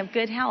blessing of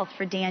good health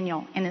for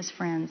Daniel and his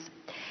friends.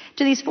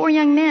 To these 4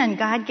 young men,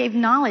 God gave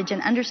knowledge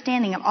and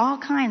understanding of all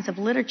kinds of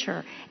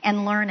literature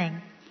and learning.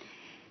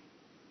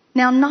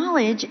 Now,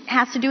 knowledge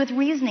has to do with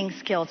reasoning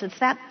skills. It's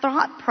that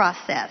thought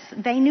process.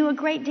 They knew a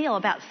great deal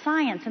about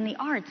science and the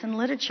arts and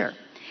literature.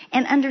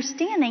 And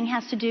understanding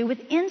has to do with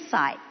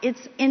insight.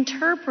 It's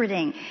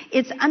interpreting.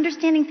 It's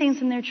understanding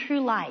things in their true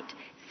light,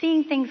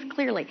 seeing things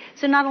clearly.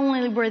 So not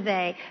only were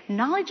they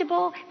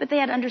knowledgeable, but they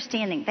had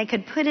understanding. They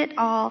could put it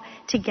all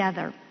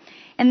together.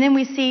 And then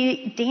we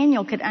see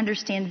Daniel could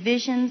understand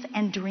visions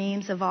and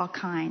dreams of all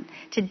kind.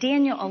 To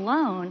Daniel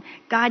alone,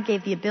 God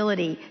gave the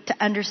ability to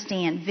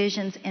understand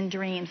visions and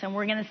dreams. And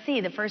we're going to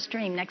see the first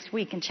dream next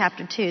week in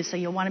chapter 2, so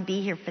you'll want to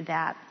be here for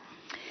that.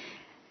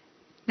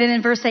 Then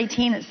in verse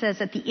 18 it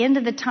says, at the end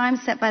of the time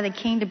set by the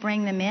king to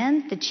bring them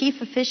in, the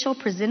chief official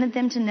presented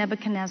them to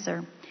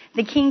Nebuchadnezzar.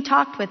 The king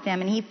talked with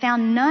them, and he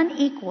found none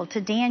equal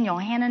to Daniel,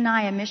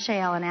 Hananiah,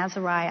 Mishael, and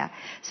Azariah.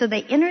 So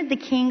they entered the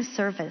king's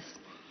service.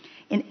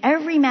 In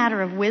every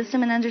matter of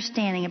wisdom and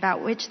understanding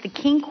about which the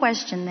king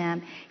questioned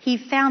them, he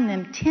found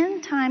them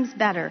 10 times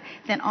better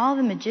than all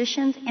the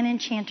magicians and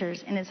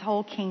enchanters in his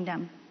whole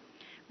kingdom.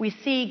 We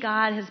see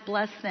God has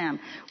blessed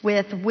them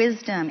with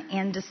wisdom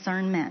and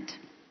discernment.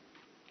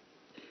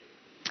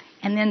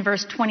 And then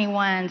verse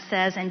 21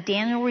 says, and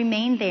Daniel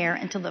remained there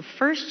until the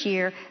first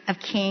year of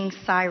King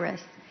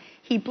Cyrus.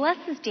 He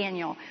blesses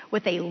Daniel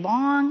with a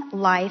long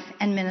life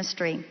and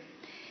ministry.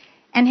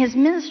 And his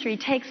ministry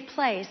takes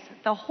place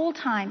the whole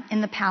time in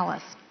the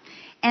palace.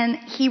 And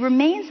he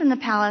remains in the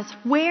palace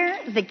where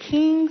the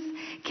kings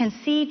can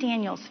see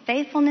Daniel's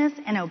faithfulness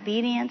and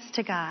obedience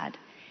to God.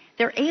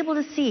 They're able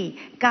to see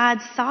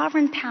God's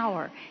sovereign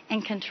power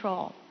and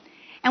control.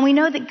 And we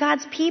know that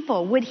God's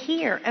people would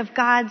hear of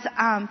God's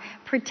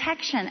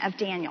protection of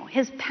Daniel,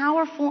 his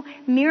powerful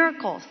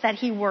miracles that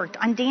he worked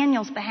on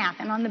Daniel's behalf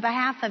and on the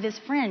behalf of his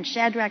friends,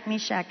 Shadrach,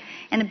 Meshach,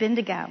 and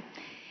Abednego.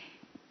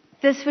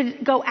 This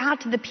would go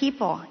out to the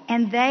people,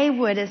 and they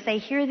would, as they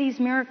hear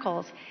these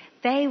miracles,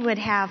 they would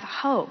have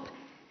hope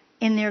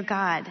in their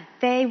God.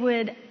 They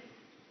would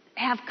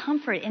have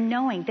comfort in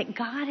knowing that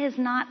God has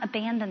not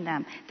abandoned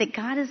them, that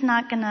God is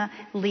not going to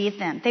leave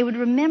them. They would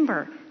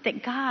remember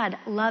that God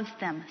loves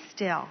them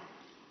still.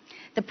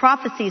 The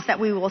prophecies that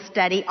we will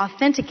study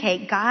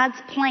authenticate God's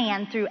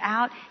plan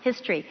throughout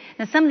history.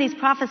 Now, some of these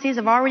prophecies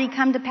have already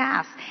come to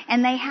pass,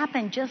 and they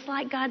happen just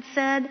like God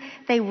said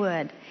they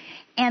would.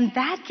 And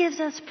that gives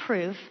us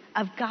proof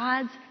of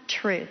God's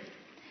truth.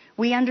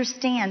 We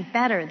understand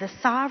better the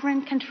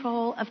sovereign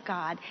control of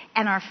God,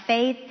 and our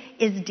faith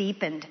is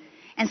deepened.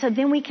 And so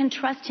then we can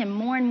trust Him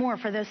more and more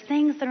for those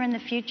things that are in the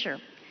future,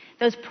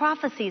 those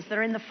prophecies that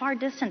are in the far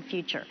distant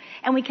future.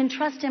 And we can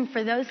trust Him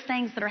for those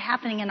things that are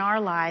happening in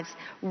our lives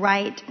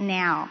right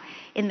now,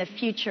 in the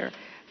future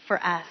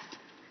for us.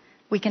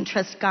 We can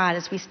trust God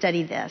as we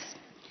study this.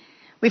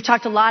 We've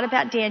talked a lot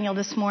about Daniel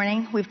this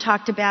morning. We've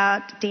talked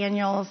about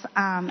Daniel's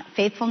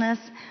faithfulness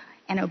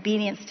and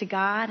obedience to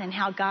God and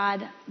how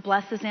God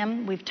blesses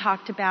him. We've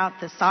talked about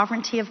the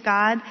sovereignty of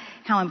God,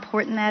 how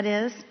important that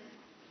is.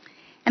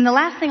 And the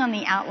last thing on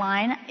the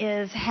outline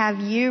is, have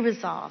you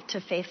resolved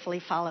to faithfully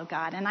follow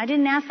God? And I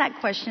didn't ask that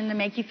question to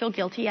make you feel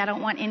guilty. I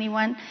don't want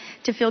anyone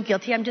to feel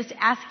guilty. I'm just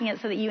asking it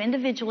so that you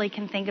individually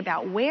can think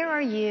about, where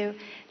are you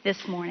this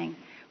morning?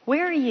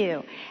 Where are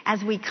you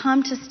as we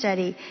come to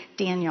study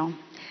Daniel?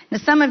 Now,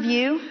 some of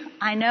you,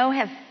 I know,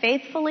 have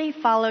faithfully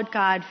followed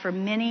God for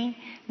many,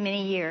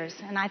 many years.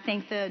 And I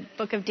think the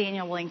book of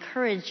Daniel will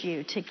encourage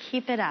you to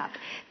keep it up,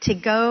 to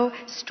go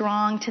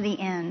strong to the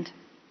end.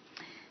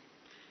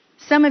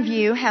 Some of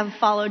you have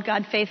followed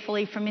God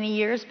faithfully for many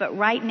years, but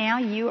right now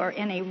you are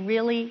in a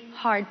really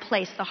hard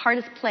place, the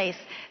hardest place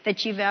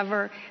that you've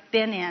ever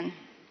been in.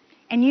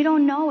 And you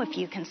don't know if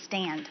you can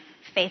stand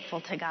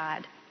faithful to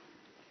God.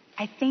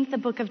 I think the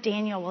book of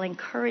Daniel will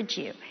encourage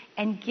you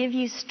and give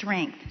you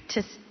strength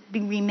to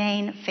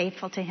remain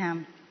faithful to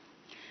Him.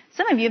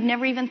 Some of you have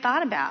never even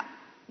thought about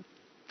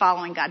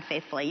following God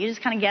faithfully. You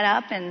just kind of get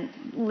up and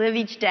live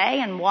each day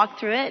and walk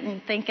through it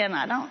and thinking,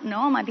 I don't know,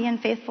 am I being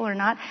faithful or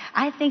not?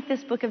 I think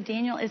this book of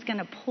Daniel is going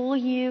to pull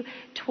you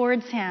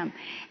towards Him.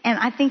 And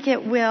I think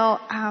it will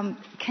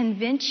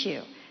convince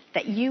you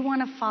that you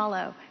want to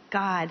follow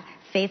God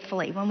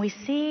faithfully. When we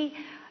see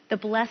the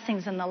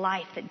blessings in the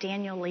life that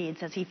Daniel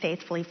leads as he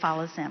faithfully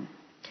follows Him.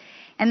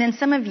 And then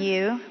some of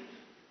you,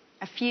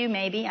 a few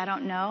maybe, I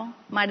don't know,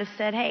 might have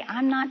said, hey,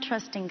 I'm not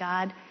trusting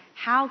God.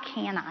 How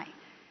can I?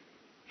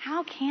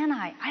 How can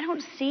I? I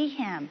don't see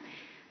Him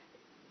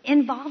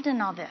involved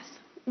in all this.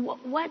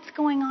 What's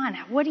going on?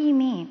 What do you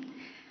mean?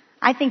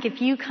 I think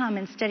if you come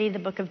and study the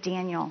book of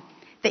Daniel,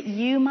 that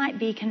you might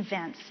be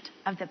convinced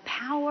of the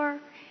power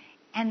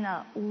and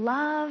the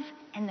love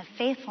and the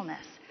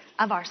faithfulness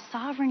of our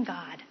sovereign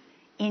God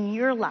in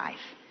your life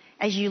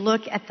as you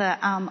look at the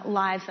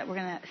lives that we're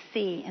going to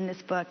see in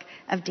this book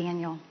of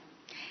Daniel.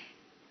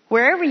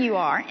 Wherever you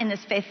are in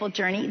this faithful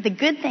journey, the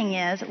good thing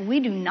is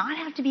we do not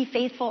have to be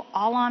faithful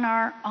all on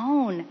our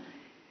own.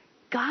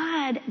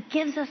 God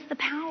gives us the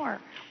power.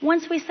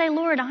 Once we say,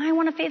 Lord, I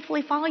want to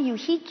faithfully follow you,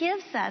 He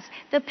gives us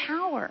the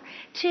power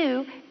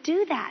to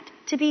do that,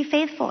 to be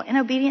faithful and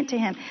obedient to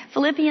Him.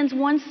 Philippians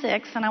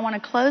 1:6, and I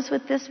want to close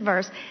with this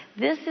verse.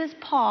 This is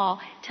Paul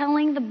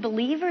telling the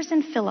believers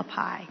in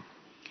Philippi,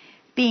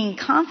 being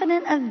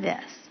confident of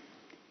this,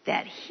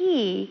 that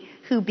He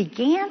who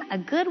began a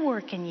good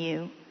work in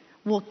you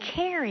will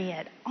carry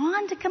it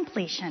on to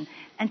completion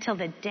until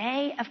the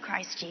day of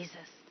Christ Jesus.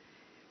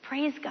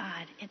 praise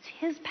God. It's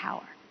his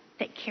power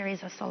that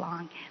carries us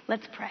along.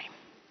 Let's pray.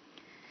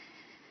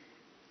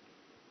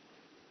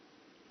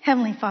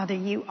 Heavenly Father,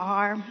 you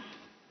are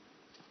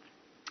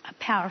a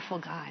powerful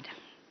God.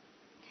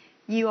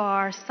 You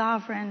are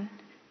sovereign.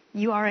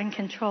 You are in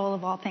control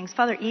of all things.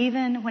 Father,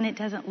 even when it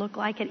doesn't look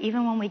like it,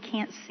 even when we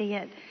can't see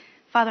it,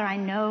 Father, I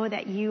know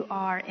that you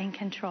are in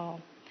control,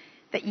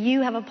 that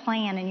you have a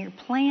plan, and your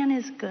plan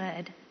is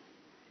good.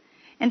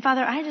 And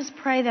Father, I just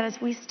pray that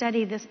as we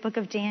study this book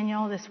of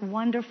Daniel, this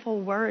wonderful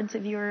words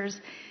of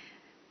yours,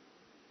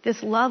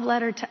 this love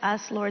letter to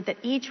us, Lord, that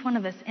each one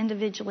of us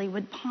individually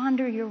would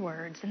ponder your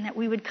words and that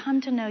we would come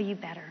to know you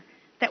better,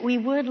 that we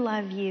would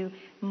love you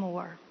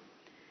more.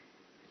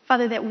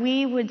 Father, that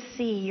we would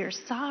see your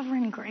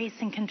sovereign grace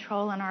and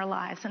control in our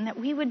lives, and that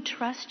we would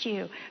trust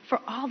you for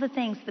all the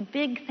things, the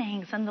big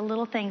things and the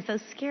little things,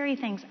 those scary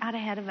things out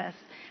ahead of us,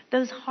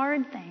 those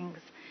hard things.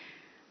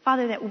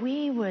 Father, that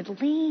we would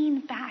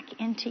lean back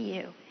into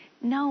you,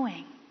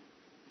 knowing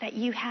that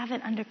you have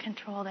it under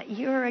control, that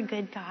you're a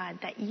good God,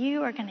 that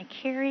you are going to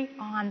carry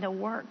on the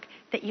work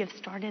that you have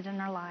started in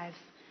our lives.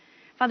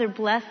 Father,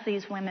 bless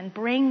these women.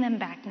 Bring them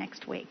back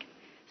next week.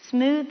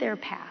 Smooth their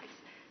paths.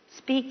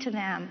 Speak to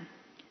them.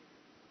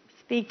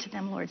 Speak to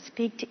them, Lord.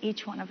 Speak to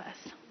each one of us.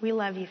 We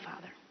love you,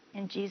 Father.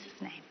 In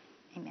Jesus' name,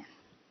 amen.